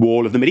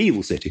wall of the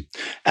medieval city.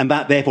 And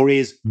that therefore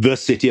is the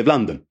City of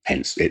London,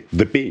 hence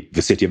the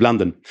City of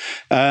London.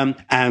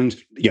 And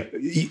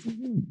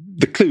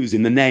the clues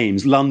in the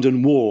names,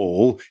 London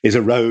Wall is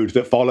a road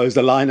that follows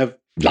the line of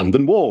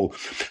London Wall,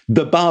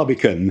 the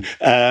Barbican,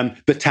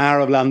 the Tower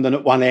of London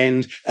at one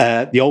end,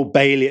 the Old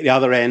Bailey at the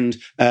other end,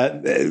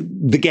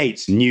 the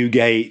gates,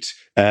 Newgate,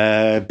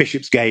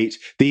 Bishopsgate.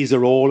 These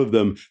are all of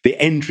them the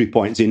entry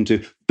points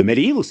into the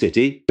medieval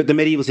city, but the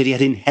medieval city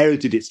had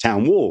inherited its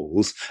town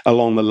walls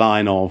along the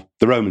line of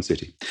the Roman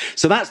city.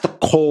 So that's the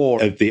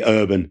core of the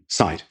urban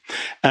site.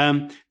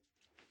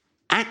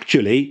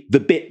 Actually, the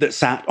bit that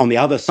sat on the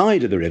other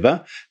side of the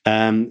river,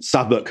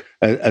 Southwark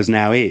as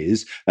now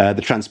is,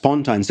 the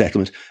Transpontine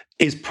settlement,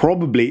 is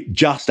probably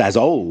just as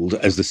old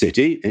as the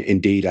city.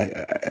 Indeed,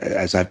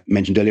 as I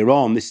mentioned earlier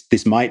on,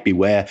 this might be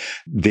where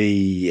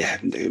the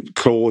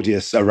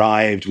Claudius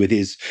arrived with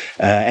his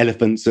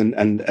elephants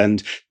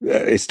and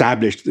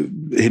established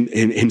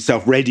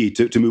himself ready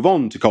to move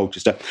on to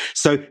Colchester.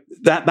 So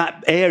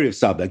that area of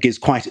Southwark is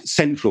quite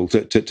central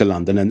to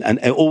London, and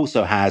it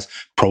also has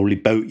probably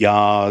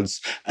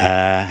boatyards,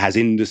 has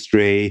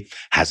industry,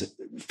 has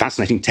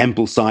fascinating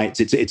temple sites.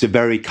 It's a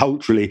very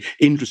culturally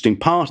interesting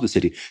part of the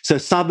city. So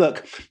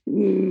Southwark,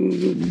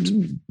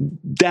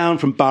 down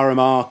from Borough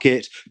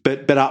Market,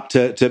 but up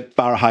to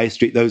Borough High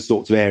Street, those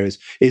sorts of areas,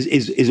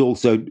 is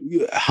also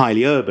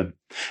highly urban.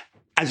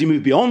 As you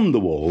move beyond the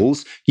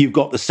walls, you've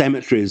got the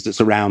cemeteries that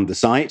surround the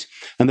site,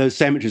 and those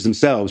cemeteries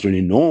themselves are an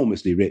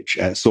enormously rich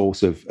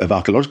source of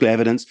archaeological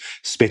evidence,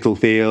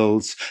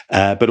 Spitalfields,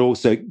 but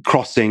also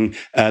crossing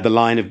the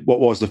line of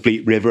what was the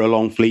Fleet River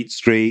along Fleet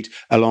Street,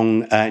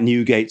 along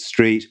Newgate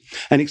Street,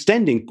 and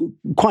extending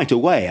quite a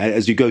way.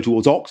 As you go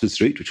towards Oxford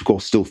Street, which of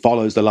course still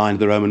follows the line of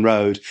the Roman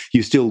road,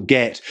 you still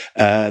get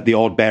the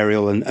odd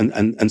burial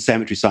and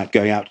cemetery site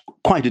going out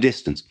quite a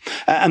distance.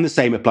 And the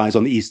same applies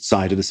on the east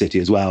side of the city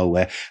as well,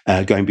 where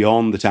going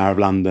beyond the Tower of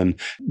London,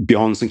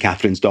 beyond St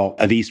Catherine's Dock,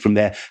 at east from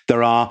there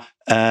are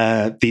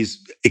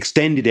these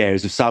extended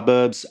areas of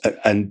suburbs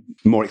and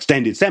more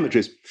extended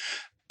cemeteries.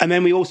 And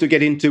then we also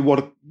get into what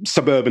are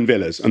suburban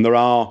villas, and there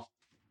are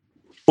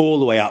all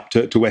the way up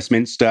to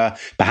Westminster,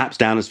 perhaps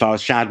down as far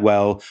as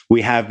Shadwell.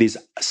 We have these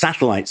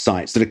satellite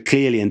sites that are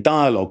clearly in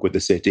dialogue with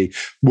the city,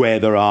 where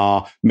there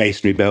are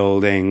masonry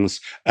buildings,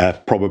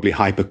 probably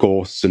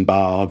hypercourses and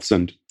baths,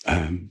 and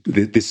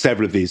there's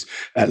several of these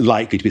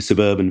likely to be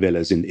suburban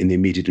villas in the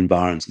immediate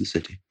environs of the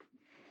city.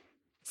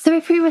 So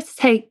if we were to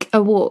take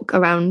a walk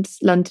around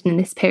London in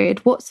this period,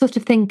 what sort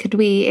of thing could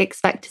we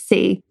expect to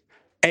see?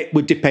 It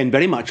would depend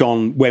very much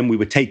on when we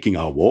were taking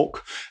our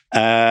walk.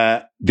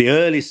 The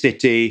early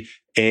city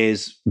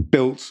is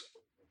built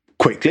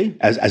quickly,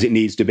 as it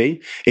needs to be.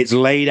 It's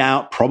laid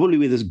out probably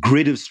with this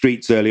grid of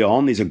streets early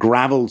on. These are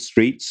gravelled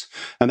streets,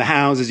 and the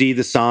houses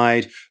either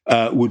side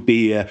would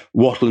be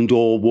wattle and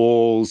daub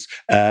walls,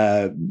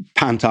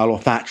 pantile or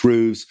thatch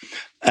roofs.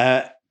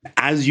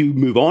 As you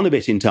move on a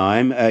bit in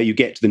time, you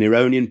get to the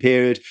Neronian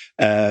period,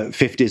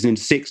 50s and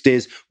into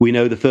 60s. We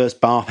know the first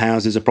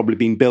bathhouses are probably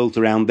being built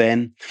around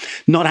then.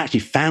 Not actually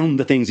found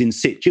the things in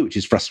situ, which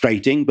is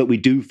frustrating, but we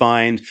do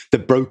find the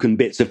broken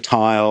bits of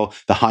tile,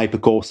 the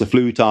hypercourse, the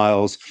flue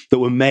tiles that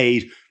were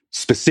made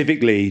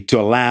specifically to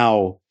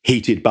allow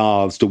heated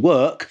baths to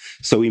work.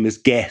 So we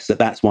must guess that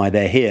that's why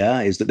they're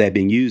here, is that they're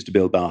being used to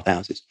build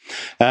bathhouses.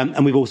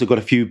 And we've also got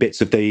a few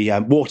bits of the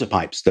water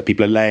pipes that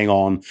people are laying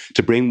on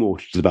to bring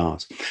water to the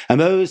baths.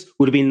 And those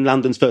would have been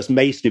London's first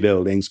masonry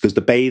buildings, because the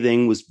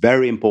bathing was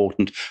very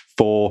important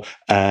for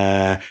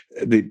the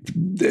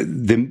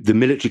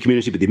military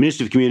community, but the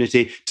administrative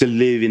community, to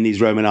live in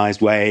these Romanized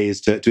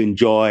ways, to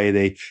enjoy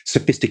the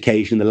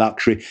sophistication, the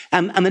luxury,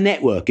 and the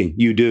networking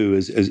you do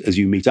as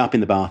you meet up in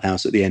the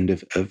bathhouse at the end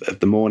of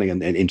the morning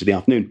and into the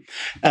afternoon.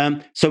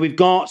 So we've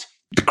got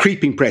the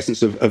creeping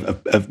presence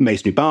of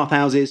masonry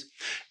bathhouses.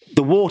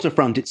 The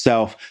waterfront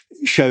itself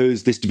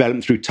shows this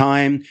development through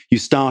time. You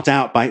start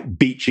out by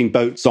beaching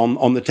boats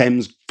on the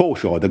Thames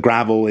foreshore. The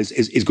gravel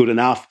is good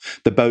enough,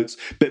 the boats,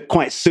 but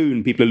quite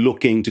soon people are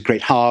looking to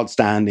create hard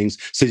standings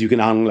so you can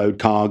unload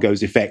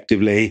cargoes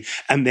effectively.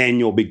 And then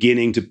you're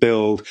beginning to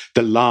build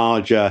the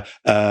larger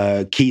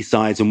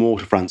quaysides and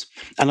waterfronts.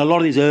 And a lot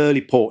of these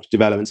early port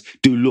developments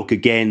do look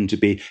again to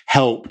be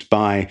helped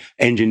by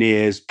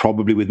engineers,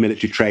 probably with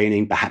military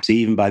training, perhaps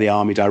even by the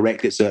army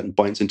directly at certain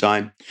points in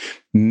time.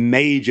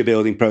 Major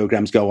building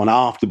programs go on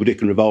after the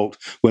Boudiccan Revolt,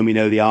 when we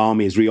know the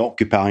army is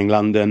reoccupying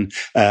London,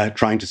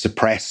 trying to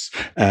suppress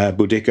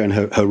Boudicca and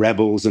her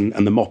rebels and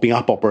the mopping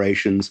up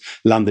operations.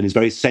 London is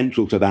very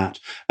central to that.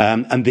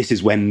 And this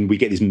is when we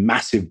get these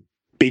massive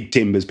big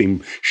timbers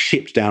being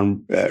shipped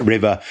down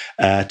river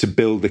to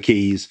build the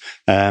quays.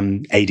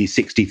 AD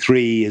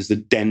 63 is the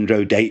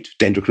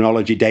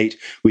dendrochronology date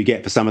we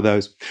get for some of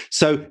those.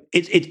 So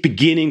it's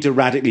beginning to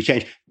radically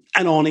change.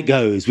 And on it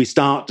goes. We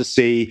start to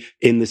see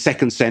in the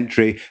 2nd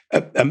century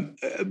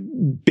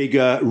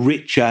bigger,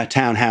 richer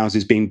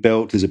townhouses being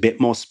built. There's a bit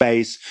more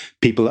space.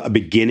 People are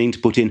beginning to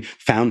put in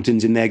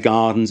fountains in their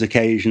gardens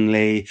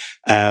occasionally.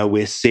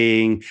 We're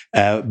seeing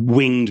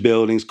winged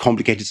buildings,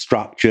 complicated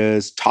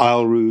structures,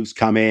 tile roofs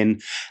come in.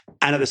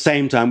 And at the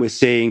same time, we're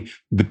seeing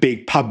the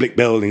big public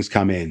buildings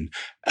come in.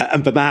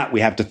 And for that, we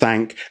have to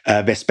thank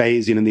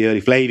Vespasian and the early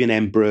Flavian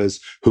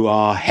emperors who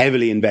are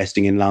heavily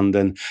investing in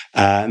London.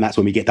 And that's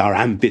when we get our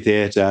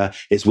amphitheatre.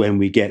 It's when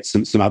we get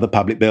some other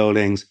public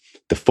buildings.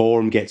 The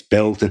Forum gets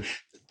built and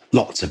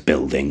lots of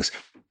buildings,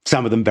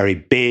 some of them very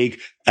big.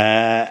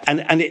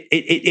 And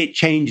it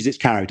changes its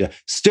character.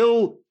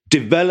 Still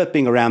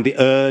developing around the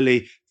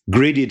early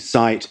gridded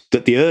site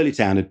that the early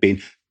town had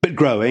been, but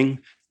growing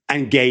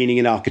and gaining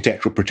in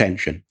architectural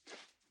pretension.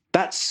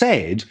 That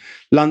said,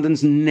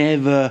 London's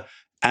never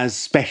as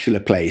special a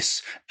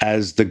place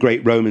as the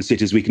great Roman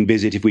cities we can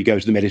visit if we go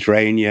to the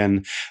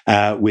Mediterranean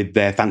with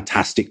their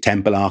fantastic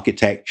temple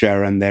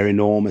architecture and their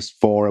enormous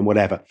forum,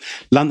 whatever.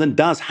 London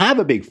does have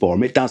a big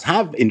forum. It does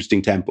have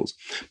interesting temples,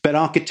 but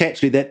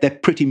architecturally they're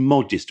pretty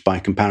modest by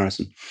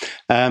comparison,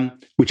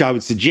 which I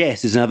would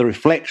suggest is another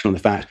reflection on the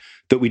fact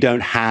that we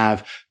don't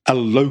have a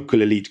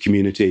local elite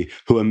community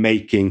who are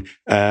making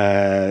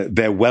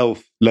their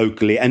wealth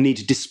locally and need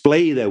to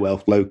display their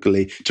wealth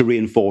locally to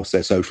reinforce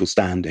their social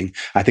standing.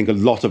 I think a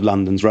lot of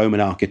London's Roman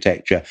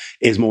architecture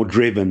is more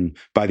driven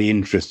by the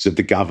interests of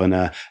the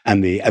governor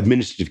and the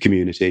administrative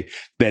community.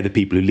 They're the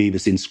people who leave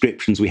us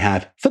inscriptions we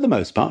have, for the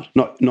most part,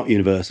 not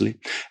universally.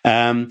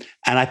 And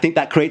I think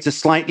that creates a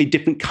slightly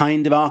different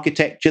kind of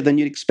architecture than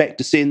you'd expect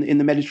to see in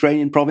the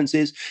Mediterranean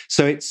provinces.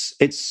 So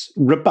it's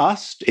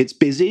robust, it's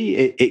busy,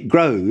 it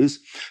grows,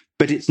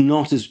 but it's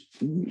not as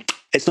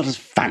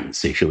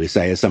fancy, shall we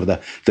say, as some of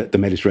the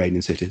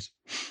Mediterranean cities.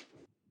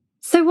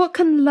 So what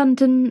can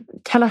London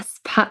tell us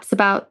perhaps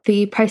about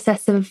the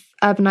process of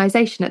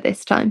urbanisation at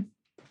this time?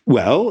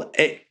 Well,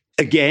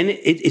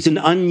 it's an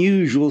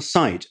unusual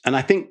site. And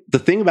I think the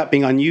thing about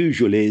being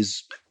unusual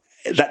is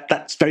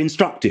that's very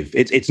instructive.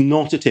 It's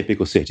not a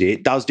typical city.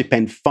 It does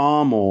depend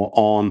far more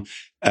on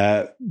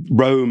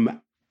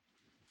Rome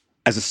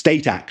as a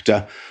state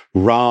actor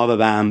rather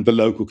than the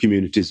local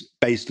communities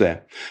based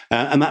there.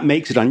 And that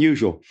makes it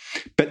unusual.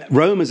 But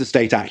Rome as a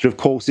state actor, of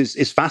course,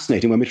 is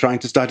fascinating when we're trying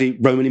to study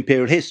Roman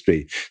imperial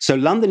history. So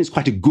London is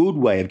quite a good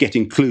way of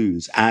getting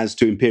clues as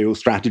to imperial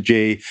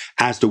strategy,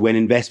 as to when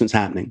investment's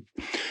happening.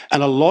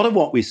 And a lot of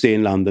what we see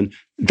in London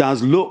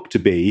does look to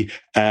be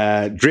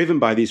driven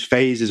by these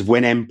phases of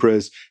when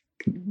emperors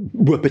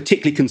were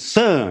particularly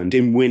concerned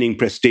in winning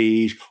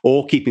prestige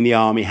or keeping the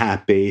army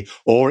happy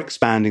or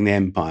expanding the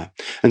empire.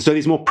 And so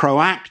these more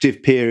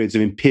proactive periods of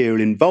imperial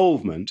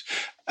involvement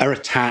are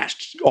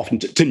attached often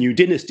to new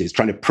dynasties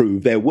trying to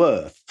prove their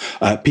worth.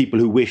 People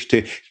who wish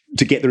to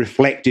get the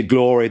reflected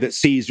glory that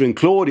Caesar and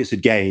Claudius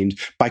had gained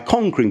by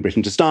conquering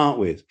Britain to start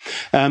with.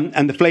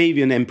 And the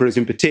Flavian emperors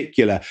in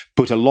particular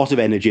put a lot of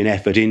energy and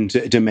effort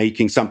into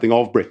making something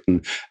of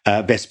Britain.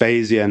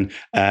 Vespasian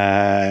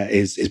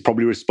is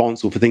probably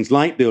responsible for things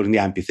like building the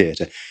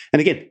amphitheatre. And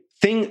again,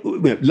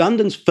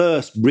 London's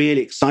first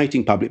really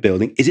exciting public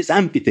building is its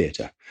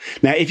amphitheatre.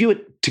 Now, if you were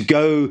to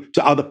go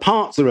to other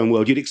parts of the Roman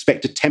world, you'd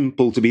expect a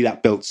temple to be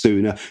that built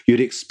sooner.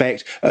 You'd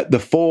expect the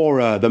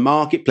fora, the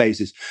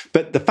marketplaces.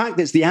 But the fact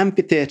that it's the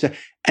amphitheatre,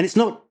 and it's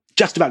not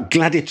just about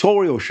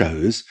gladiatorial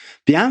shows,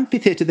 the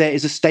amphitheatre there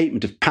is a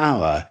statement of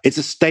power. It's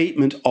a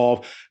statement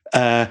of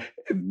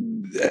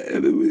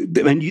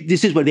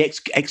this is where the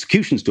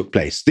executions took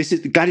place. This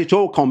is the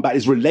gladiatorial combat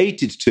is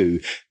related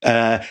to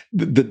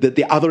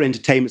the other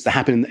entertainments that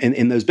happen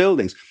in those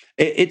buildings.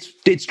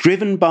 It's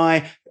driven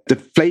by the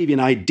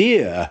Flavian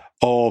idea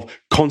of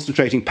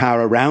concentrating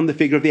power around the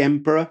figure of the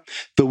emperor.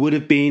 There would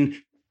have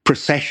been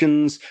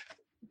processions.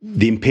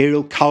 The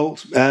imperial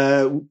cult,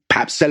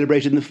 perhaps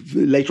celebrated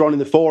later on in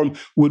the Forum,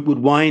 would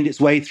wind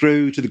its way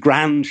through to the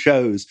grand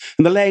shows.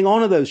 And the laying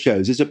on of those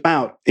shows is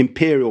about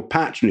imperial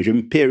patronage,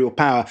 imperial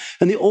power.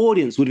 And the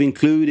audience would have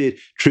included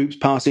troops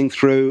passing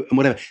through and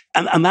whatever.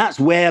 And that's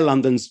where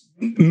London's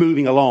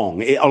moving along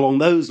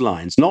those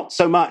lines. Not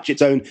so much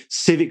its own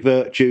civic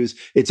virtues,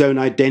 its own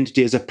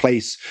identity as a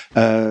place,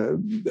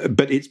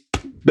 but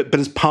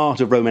as part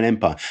of Roman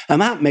Empire.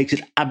 And that makes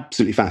it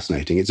absolutely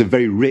fascinating. It's a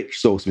very rich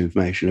source of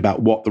information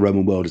about what the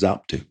Roman world is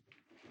up to.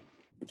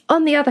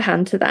 On the other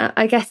hand to that,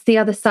 I guess the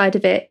other side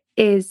of it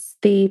is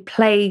the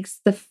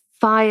plagues, the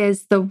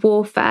fires, the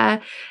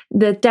warfare,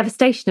 the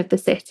devastation of the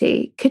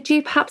city. Could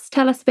you perhaps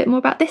tell us a bit more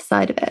about this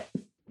side of it?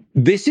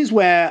 This is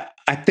where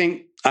I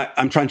think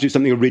I'm trying to do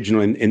something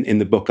original in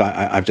the book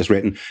I've just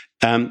written.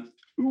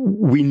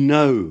 We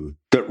know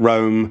that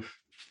Rome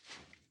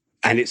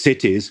and its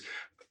cities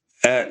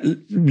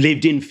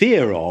lived in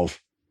fear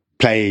of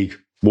plague,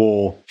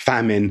 war,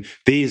 famine.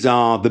 These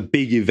are the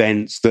big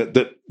events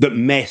that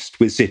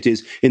messed with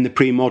cities in the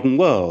pre-modern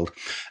world.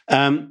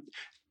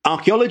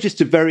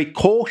 Archaeologists are very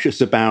cautious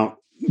about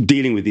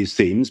dealing with these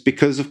themes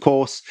because, of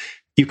course,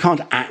 you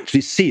can't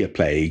actually see a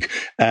plague.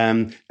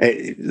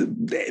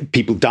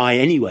 People die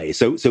anyway,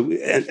 so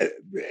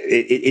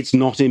it's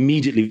not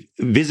immediately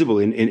visible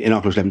in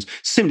archaeological evidence.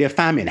 Similarly, a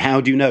famine.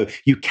 How do you know?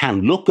 You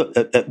can look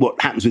at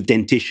what happens with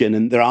dentition,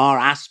 and there are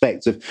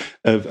aspects of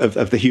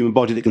the human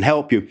body that can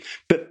help you.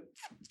 But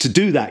to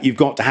do that, you've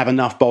got to have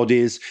enough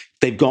bodies.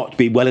 They've got to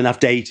be well enough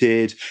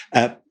dated.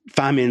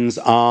 Famines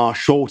are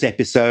short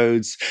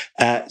episodes.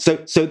 So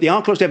the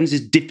archaeological evidence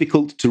is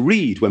difficult to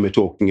read when we're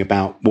talking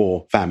about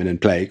war, famine, and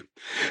plague.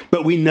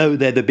 But we know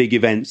they're the big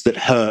events that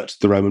hurt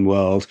the Roman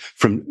world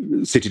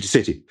from city to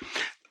city.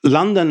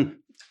 London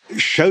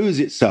shows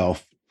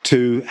itself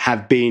to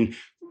have been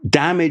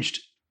damaged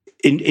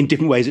in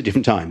different ways at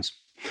different times.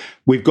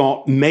 We've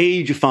got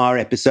major fire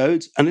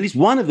episodes, and at least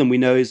one of them we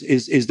know is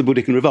the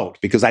Boudiccan Revolt,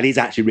 because that is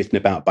actually written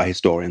about by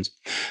historians.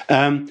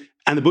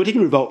 And the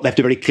Boudiccan Revolt left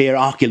a very clear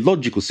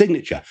archaeological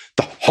signature.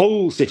 The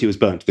whole city was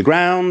burnt to the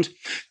ground.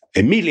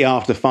 Immediately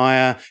after the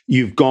fire,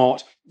 you've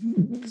got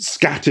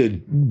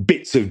scattered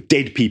bits of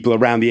dead people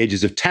around the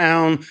edges of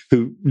town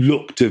who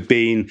look to have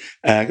been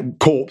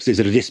corpses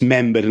that are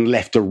dismembered and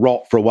left to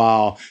rot for a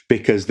while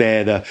because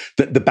they're the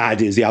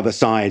baddies, the other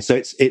side. So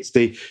it's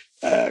the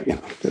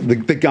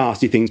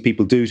ghastly things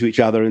people do to each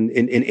other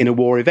in a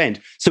war event.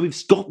 So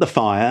we've got the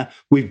fire,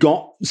 we've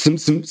got some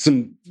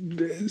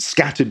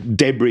scattered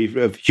debris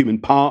of human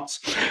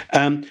parts.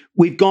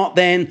 We've got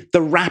then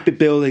the rapid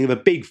building of a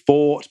big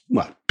fort,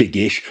 well,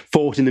 big-ish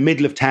fort in the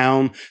middle of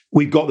town.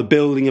 We've got the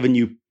building of a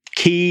new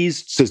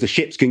quays so the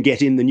ships can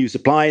get in the new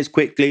supplies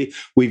quickly.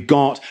 We've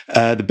got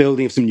the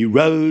building of some new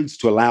roads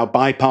to allow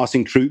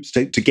bypassing troops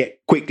to get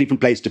quickly from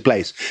place to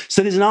place.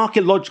 So there's an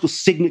archaeological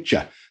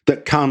signature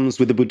that comes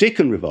with the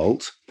Boudiccan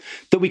Revolt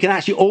that we can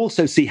actually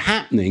also see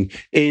happening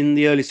in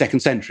the early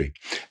 2nd century.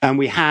 And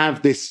we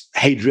have this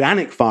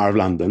Hadrianic Fire of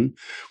London,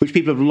 which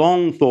people have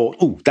long thought,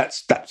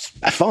 that's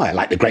a fire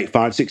like the Great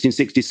Fire of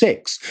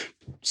 1666.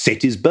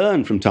 Cities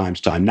burn from time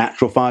to time,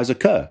 natural fires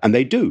occur, and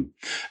they do.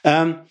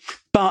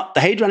 But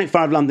the Hadrianic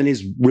Fire of London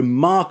is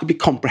remarkably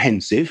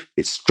comprehensive.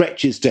 It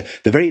stretches to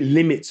the very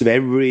limits of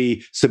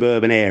every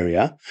suburban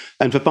area.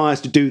 And for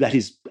fires to do that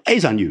is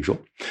unusual.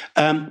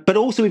 But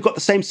also we've got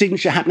the same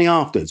signature happening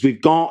afterwards.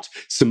 We've got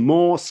some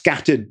more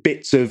scattered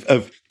bits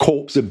of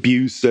corpse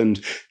abuse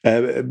and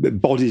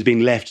bodies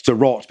being left to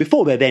rot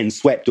before they're then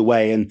swept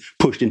away and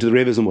pushed into the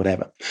rivers and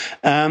whatever.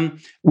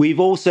 We've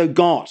also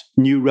got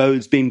new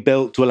roads being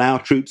built to allow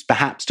troops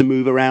perhaps to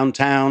move around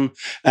town.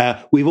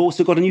 We've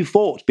also got a new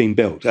fort being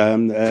built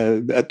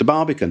at the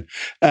Barbican.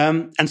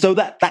 And so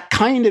that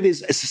kind of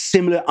is a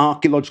similar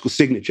archaeological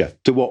signature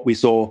to what we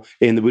saw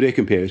in the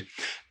Boudiccan period.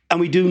 And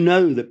we do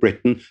know that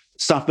Britain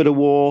suffered a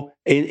war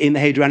in the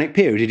Hadrianic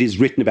period. It is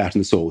written about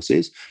in the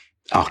sources.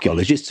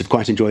 Archaeologists have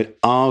quite enjoyed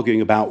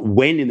arguing about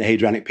when in the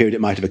Hadrianic period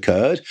it might have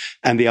occurred,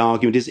 and the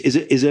argument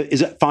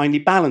is a finely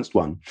balanced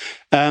one.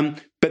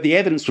 But the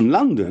evidence from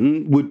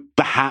London would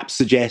perhaps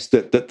suggest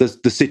that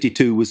the city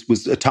too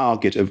was a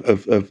target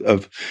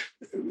of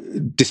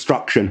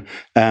destruction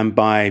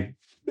by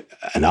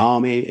an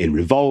army in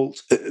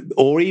revolt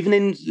or even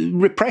in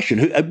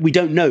repression. We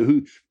don't know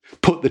who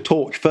put the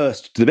torch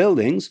first to the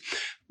buildings.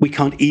 We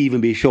can't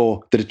even be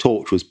sure that a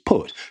torch was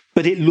put,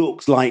 but it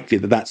looks likely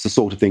that that's the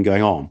sort of thing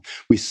going on.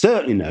 We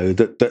certainly know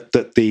that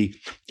the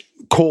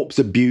corpse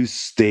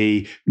abuse,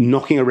 the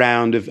knocking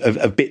around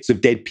of bits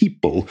of dead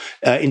people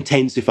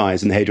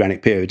intensifies in the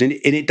Hadrianic period, and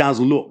it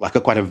does look like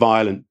quite a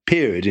violent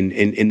period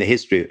in the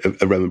history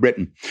of Roman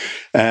Britain.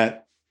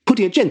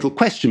 Putting a gentle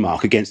question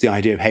mark against the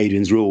idea of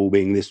Hadrian's rule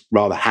being this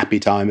rather happy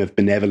time of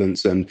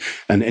benevolence and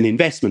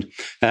investment.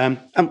 And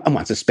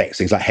one suspects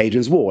things like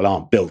Hadrian's Wall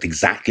aren't built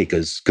exactly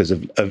because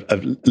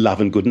of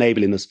love and good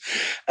neighbourliness.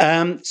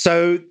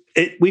 So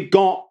we've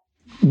got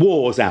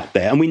wars out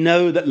there, and we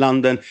know that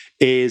London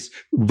is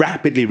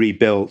rapidly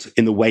rebuilt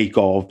in the wake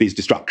of these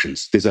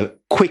destructions. There's a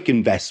quick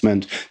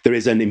investment. There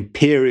is an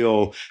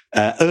imperial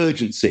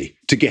urgency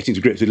to getting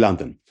to grips with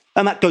London.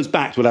 And that goes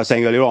back to what I was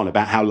saying earlier on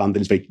about how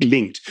London is very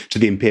linked to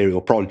the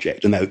imperial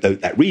project. And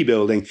that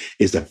rebuilding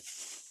is a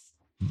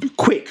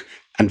quick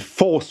and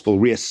forceful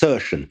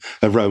reassertion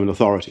of Roman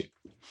authority.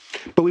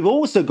 But we've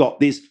also got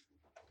these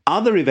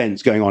other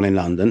events going on in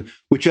London,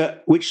 which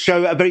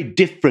show a very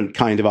different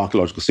kind of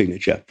archaeological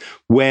signature,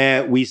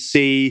 where we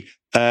see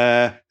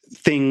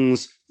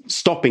things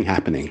stopping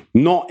happening,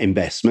 not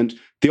investment,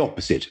 the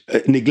opposite,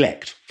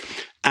 neglect.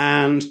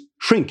 And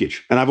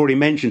shrinkage. And I've already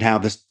mentioned how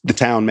the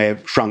town may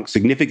have shrunk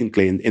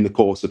significantly in the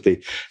course of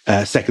the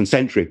 2nd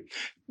century.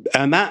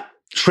 And that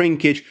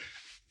shrinkage,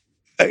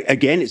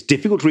 again, it's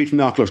difficult to read from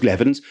the archaeological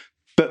evidence,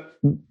 but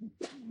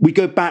we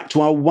go back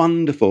to our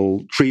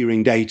wonderful tree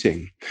ring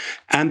dating.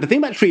 And the thing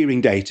about tree ring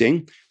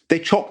dating, they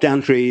chop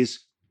down trees,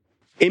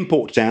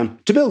 import to town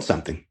to build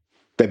something.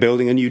 They're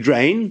building a new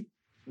drain.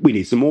 We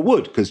need some more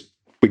wood because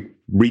we're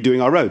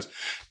redoing our roads.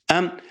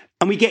 And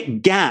we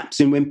get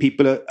gaps in when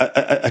people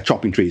are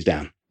chopping trees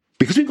down.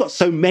 because we've got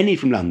so many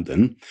from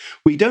London,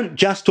 we don't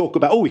just talk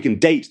about, we can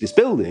date this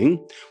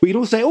building. We can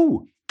also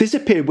say, there's a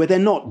period where they're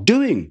not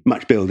doing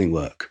much building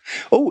work.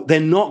 They're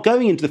not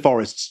going into the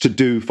forests to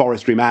do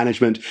forestry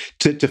management,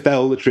 to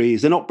fell the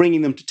trees. They're not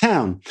bringing them to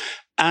town.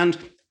 And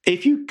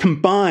if you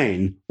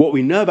combine what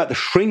we know about the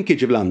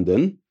shrinkage of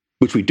London,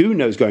 which we do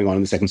know is going on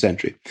in the 2nd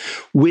century,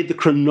 with the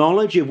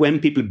chronology of when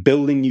people are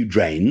building new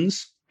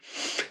drains,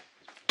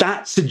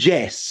 that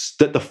suggests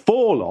that the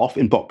fall-off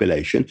in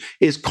population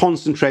is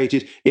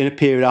concentrated in a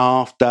period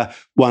after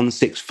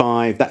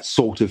 165, that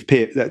sort of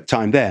period, that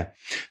time there.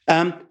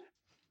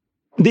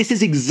 This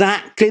is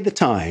exactly the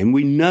time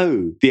we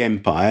know the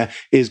empire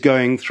is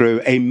going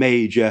through a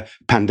major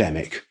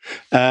pandemic.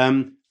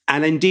 And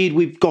indeed,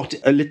 we've got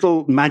a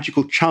little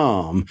magical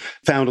charm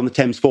found on the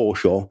Thames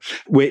foreshore,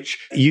 which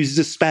uses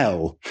a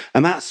spell.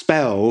 And that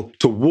spell,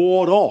 to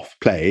ward off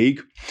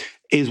plague,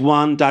 is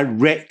one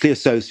directly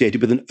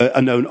associated with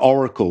a known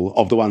oracle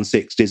of the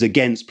 160s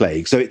against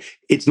plague. So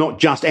it's not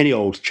just any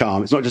old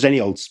charm, it's not just any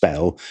old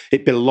spell.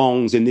 It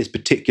belongs in this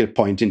particular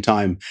point in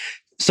time.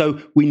 So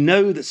we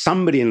know that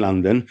somebody in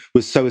London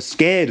was so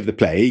scared of the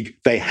plague,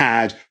 they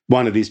had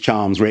one of these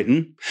charms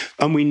written.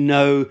 And we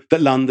know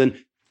that London,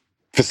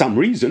 for some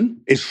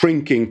reason, is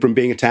shrinking from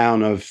being a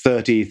town of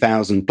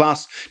 30,000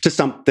 plus to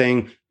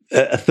something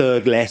a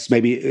third less,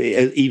 maybe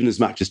even as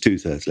much as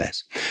 2/3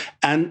 less.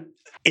 And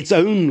it's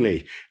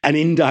only an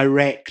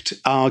indirect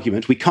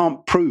argument. We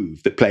can't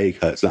prove that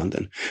plague hurts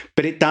London,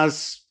 but it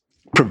does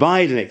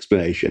provide an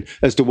explanation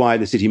as to why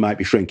the city might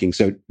be shrinking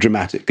so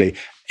dramatically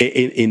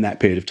in that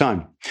period of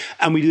time.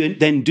 And we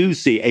then do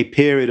see a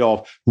period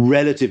of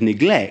relative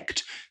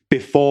neglect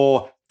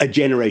before a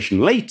generation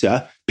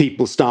later,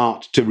 people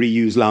start to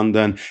reuse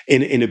London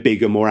in a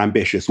bigger, more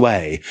ambitious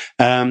way.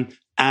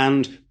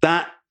 And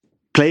that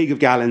plague of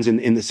Galens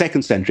in the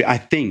 2nd century, I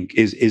think,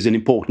 is an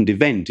important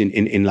event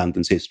in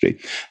London's history.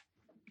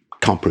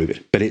 Can't prove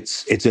it, but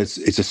it's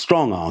a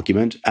strong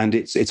argument, and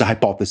it's a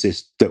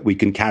hypothesis that we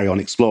can carry on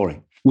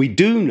exploring. We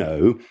do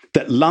know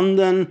that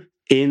London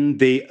in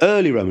the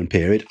early Roman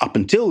period, up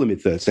until the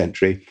mid-3rd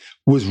century,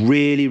 was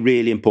really,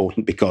 really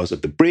important because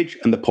of the bridge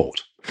and the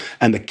port.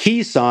 And the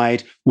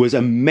quayside was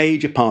a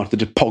major part of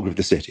the topography of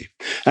the city.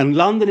 And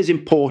London is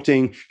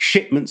importing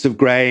shipments of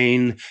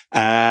grain,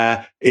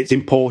 it's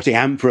importing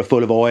amphora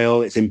full of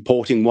oil, it's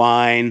importing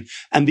wine,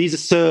 and these are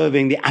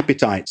serving the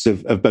appetites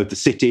of both the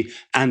city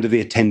and of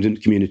the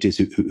attendant communities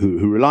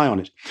who rely on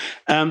it.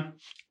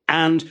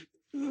 And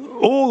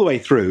all the way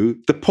through,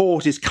 the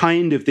port is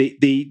kind of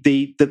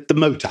the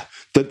motor,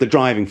 the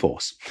driving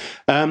force.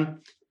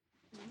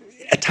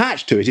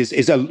 Attached to it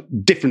is a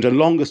different and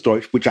longer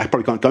story, which I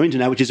probably can't go into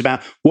now, which is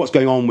about what's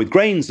going on with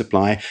grain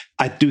supply.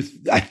 I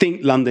think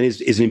London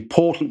is an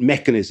important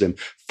mechanism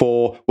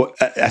for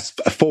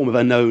a form of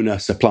annona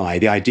supply,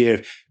 the idea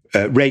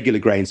of regular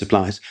grain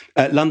supplies.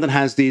 London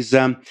has these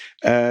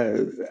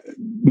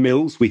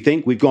mills, we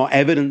think. We've got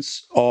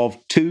evidence of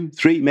 2,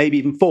 3, maybe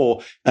even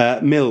 4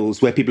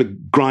 mills where people are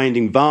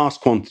grinding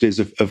vast quantities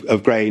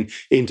of grain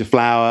into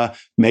flour,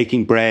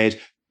 making bread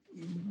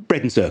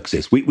and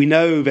circuses. We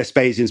know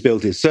Vespasian's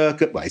built his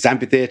circuit, his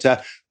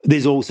amphitheatre.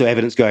 There's also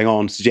evidence going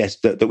on to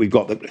suggest that we've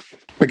got that.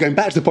 We're going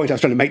back to the point I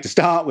was trying to make to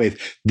start with.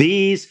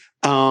 These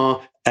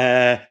are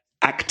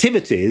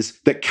activities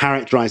that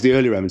characterize the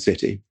early Roman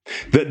city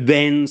that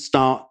then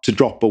start to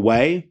drop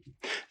away.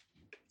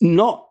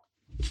 Not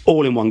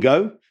all in one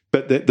go,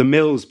 but the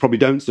mills probably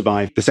don't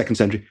survive the 2nd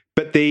century.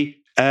 But the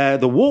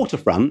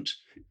waterfront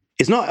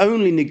is not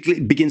only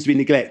begins to be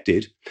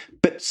neglected,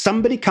 but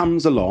somebody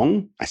comes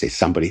along, I say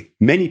somebody,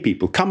 many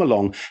people come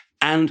along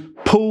and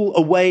pull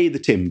away the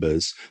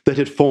timbers that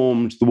had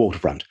formed the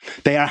waterfront.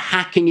 They are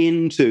hacking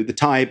into the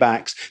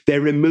tiebacks, they're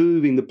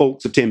removing the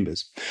bolts of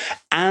timbers.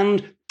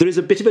 And there is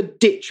a bit of a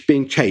ditch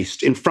being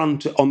chased in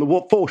front on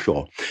the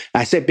foreshore.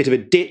 I said bit of a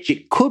ditch,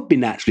 it could be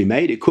naturally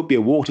made, it could be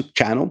a water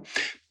channel,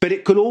 but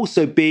it could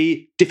also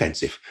be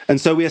defensive. And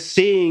so we are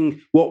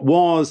seeing what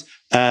was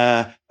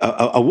a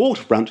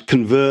waterfront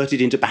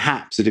converted into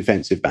perhaps a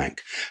defensive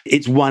bank.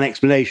 It's one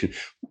explanation.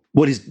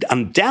 What is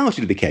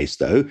undoubtedly the case,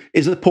 though,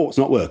 is that the port's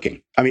not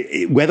working. I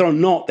mean, whether or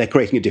not they're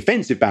creating a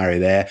defensive barrier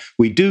there,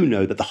 we do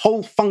know that the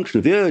whole function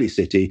of the early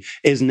city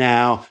is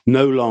now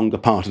no longer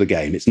part of the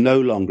game. It's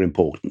no longer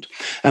important.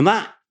 And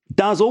that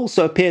does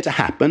also appear to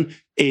happen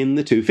in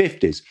the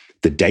 250s.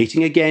 The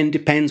dating, again,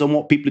 depends on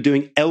what people are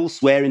doing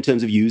elsewhere in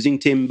terms of using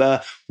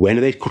timber. When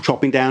are they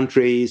chopping down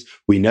trees?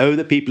 We know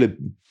that people are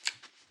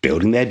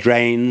building their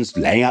drains,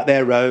 laying out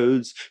their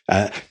roads,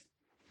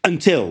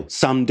 until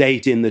some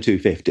date in the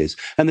 250s.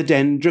 And the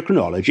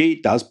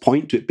dendrochronology does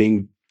point to it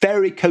being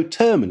very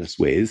coterminous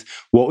with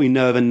what we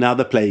know of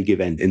another plague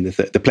event in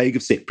the plague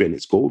of Cyprian,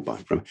 it's called,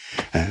 from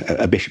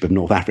a bishop of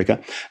North Africa.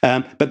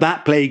 But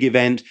that plague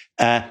event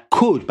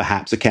could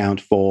perhaps account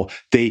for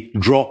the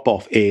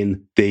drop-off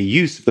in the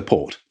use of the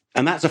port.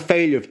 And that's a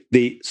failure of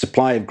the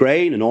supply of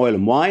grain and oil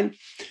and wine.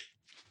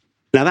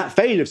 Now, that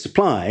failure of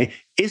supply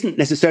isn't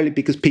necessarily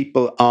because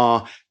people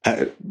are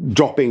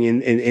dropping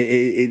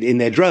in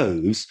their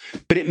droves,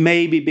 but it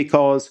may be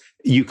because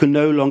you can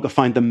no longer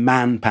find the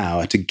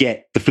manpower to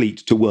get the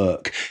fleet to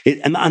work.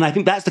 And I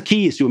think that's the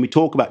key issue when we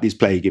talk about these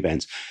plague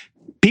events.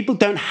 People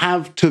don't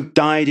have to have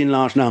died in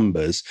large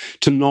numbers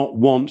to not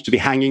want to be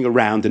hanging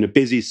around in a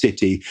busy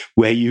city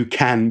where you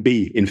can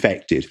be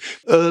infected.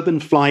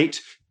 Urban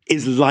flight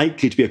is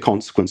likely to be a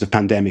consequence of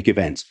pandemic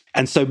events.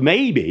 And so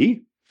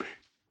maybe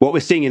what we're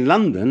seeing in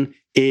London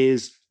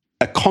is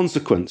a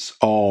consequence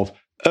of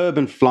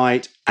urban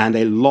flight and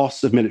a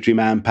loss of military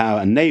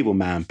manpower and naval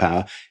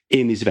manpower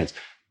in these events.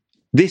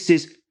 This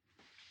is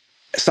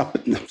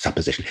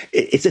supposition.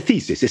 It's a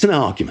thesis. It's an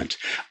argument.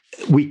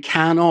 We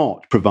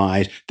cannot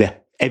provide the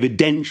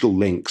evidential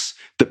links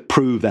that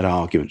prove that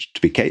argument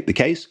to be the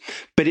case,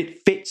 but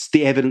it fits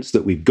the evidence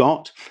that we've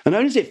got. And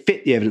only does it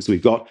fit the evidence that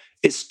we've got,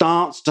 it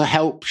starts to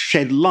help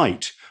shed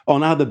light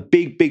on other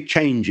big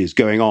changes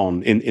going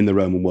on in the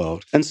Roman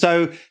world. And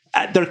so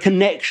there are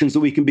connections that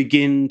we can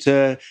begin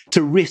to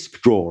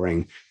risk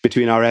drawing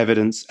between our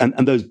evidence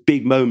and those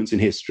big moments in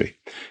history.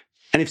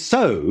 And if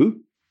so,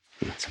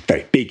 that's a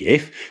very big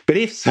if, but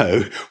if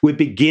so, we're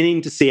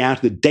beginning to see out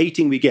of the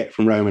dating we get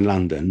from Rome and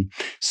London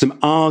some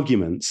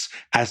arguments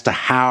as to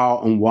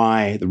how and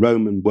why the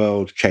Roman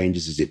world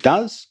changes as it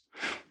does.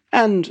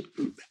 And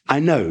I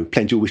know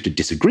plenty will wish to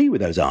disagree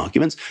with those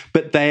arguments,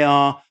 but they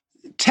are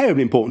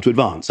terribly important to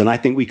advance. And I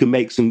think we can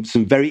make some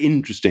very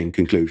interesting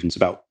conclusions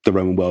about the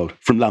Roman world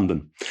from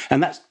London.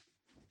 And that's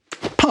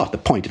part of the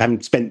point of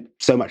having spent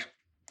so much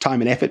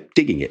time and effort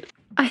digging it.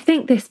 I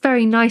think this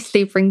very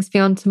nicely brings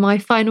me on to my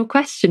final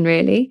question,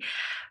 really,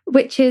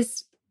 which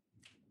is,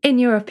 in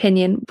your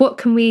opinion, what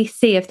can we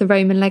see of the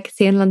Roman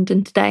legacy in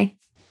London today?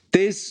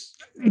 There's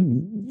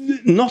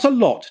not a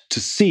lot to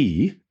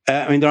see.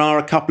 There are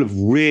a couple of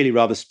really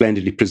rather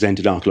splendidly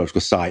presented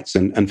archaeological sites,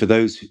 and for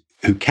those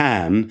who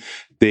can,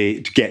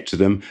 to get to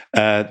them,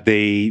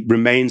 the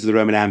remains of the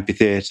Roman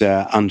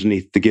amphitheatre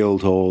underneath the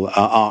Guildhall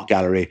Art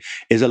Gallery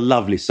is a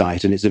lovely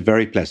site, and it's a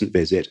very pleasant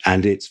visit,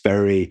 and it's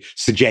very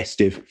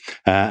suggestive.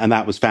 And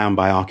that was found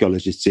by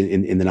archaeologists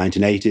in the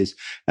 1980s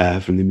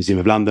from the Museum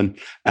of London,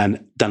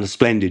 and done a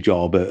splendid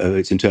job of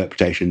its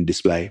interpretation and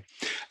display.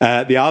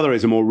 The other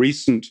is a more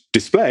recent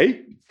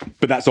display,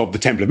 but that's of the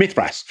Temple of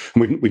Mithras.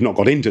 And we've not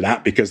got into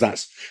that because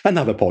that's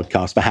another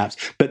podcast, perhaps.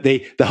 But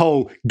the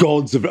whole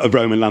gods of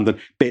Rome and London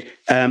bit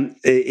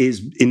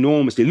is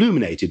enormously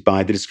illuminated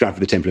by the discovery of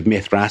the Temple of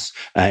Mithras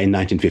in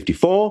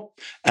 1954.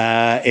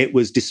 It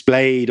was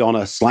displayed on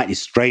a slightly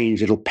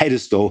strange little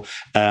pedestal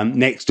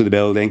next to the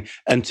building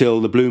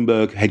until the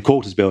Bloomberg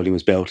headquarters building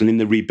was built. And in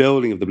the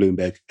rebuilding of the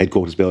Bloomberg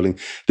headquarters building,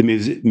 the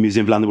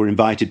Museum of London were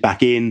invited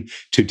back in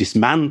to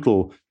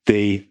dismantle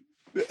the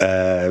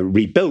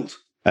rebuilt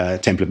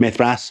Temple of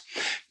Mithras,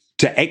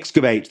 to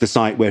excavate the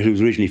site where it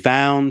was originally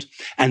found,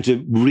 and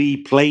to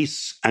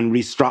replace and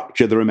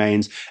restructure the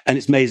remains. And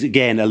it's made,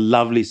 again, a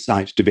lovely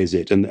site to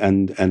visit.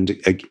 And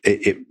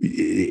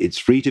it's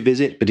free to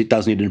visit, but it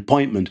does need an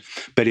appointment,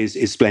 but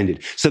is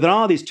splendid. So there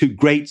are these two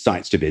great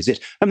sites to visit.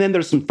 And then there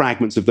are some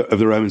fragments of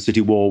the Roman city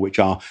wall, which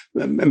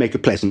make a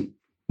pleasant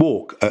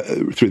walk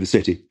through the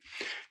city.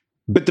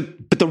 But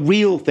the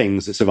real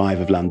things that survive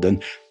of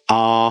London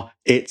are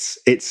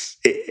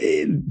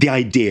the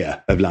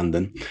idea of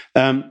London.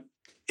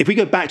 If we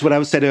go back to what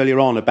I said earlier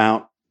on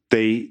about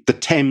the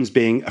Thames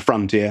being a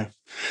frontier,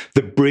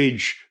 the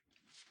bridge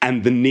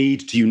and the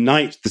need to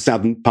unite the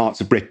southern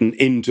parts of Britain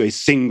into a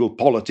single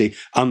polity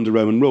under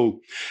Roman rule,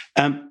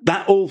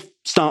 that all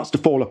starts to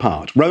fall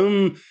apart.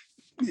 Rome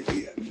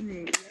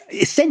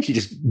essentially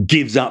just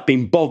gives up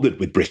being bothered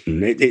with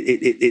Britain.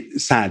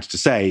 It's sad to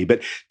say,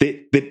 but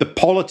the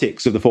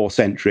politics of the 4th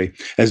century,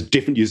 as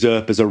different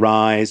usurpers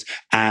arise,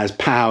 as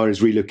power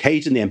is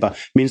relocated in the empire,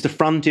 means the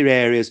frontier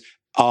areas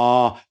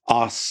are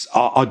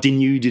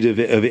denuded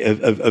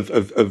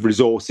of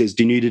resources,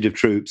 denuded of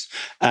troops,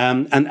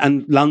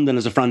 and London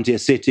as a frontier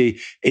city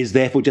is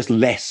therefore just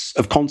less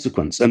of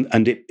consequence,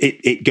 and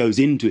it goes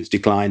into its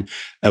decline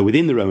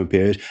within the Roman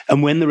period.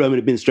 And when the Roman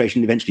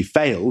administration eventually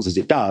fails, as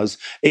it does,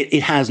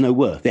 it has no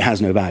worth, it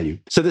has no value.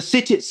 So the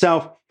city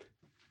itself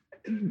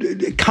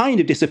kind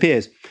of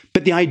disappears,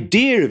 but the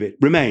idea of it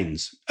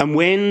remains. And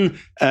when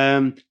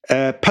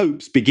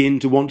popes begin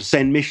to want to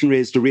send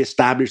missionaries to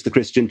reestablish the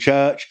Christian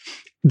church,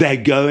 they're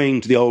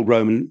going to the old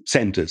Roman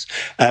centres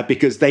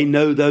because they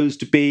know those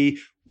to be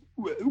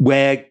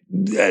where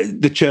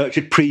the church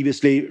had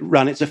previously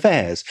run its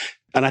affairs.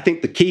 And I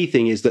think the key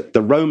thing is that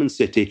the Roman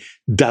city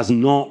does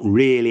not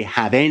really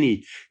have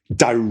any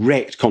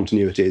direct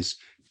continuities,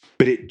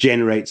 but it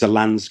generates a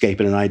landscape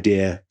and an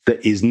idea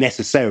that is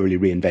necessarily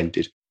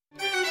reinvented.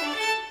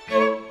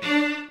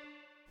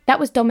 That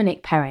was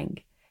Dominic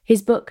Perring.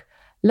 His book,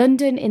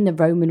 London in the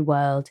Roman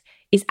World,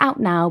 is out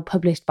now,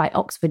 published by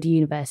Oxford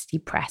University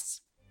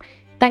Press.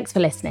 Thanks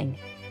for listening.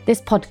 This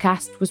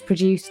podcast was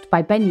produced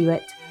by Ben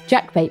Hewitt,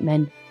 Jack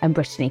Bateman, and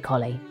Brittany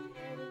Colley.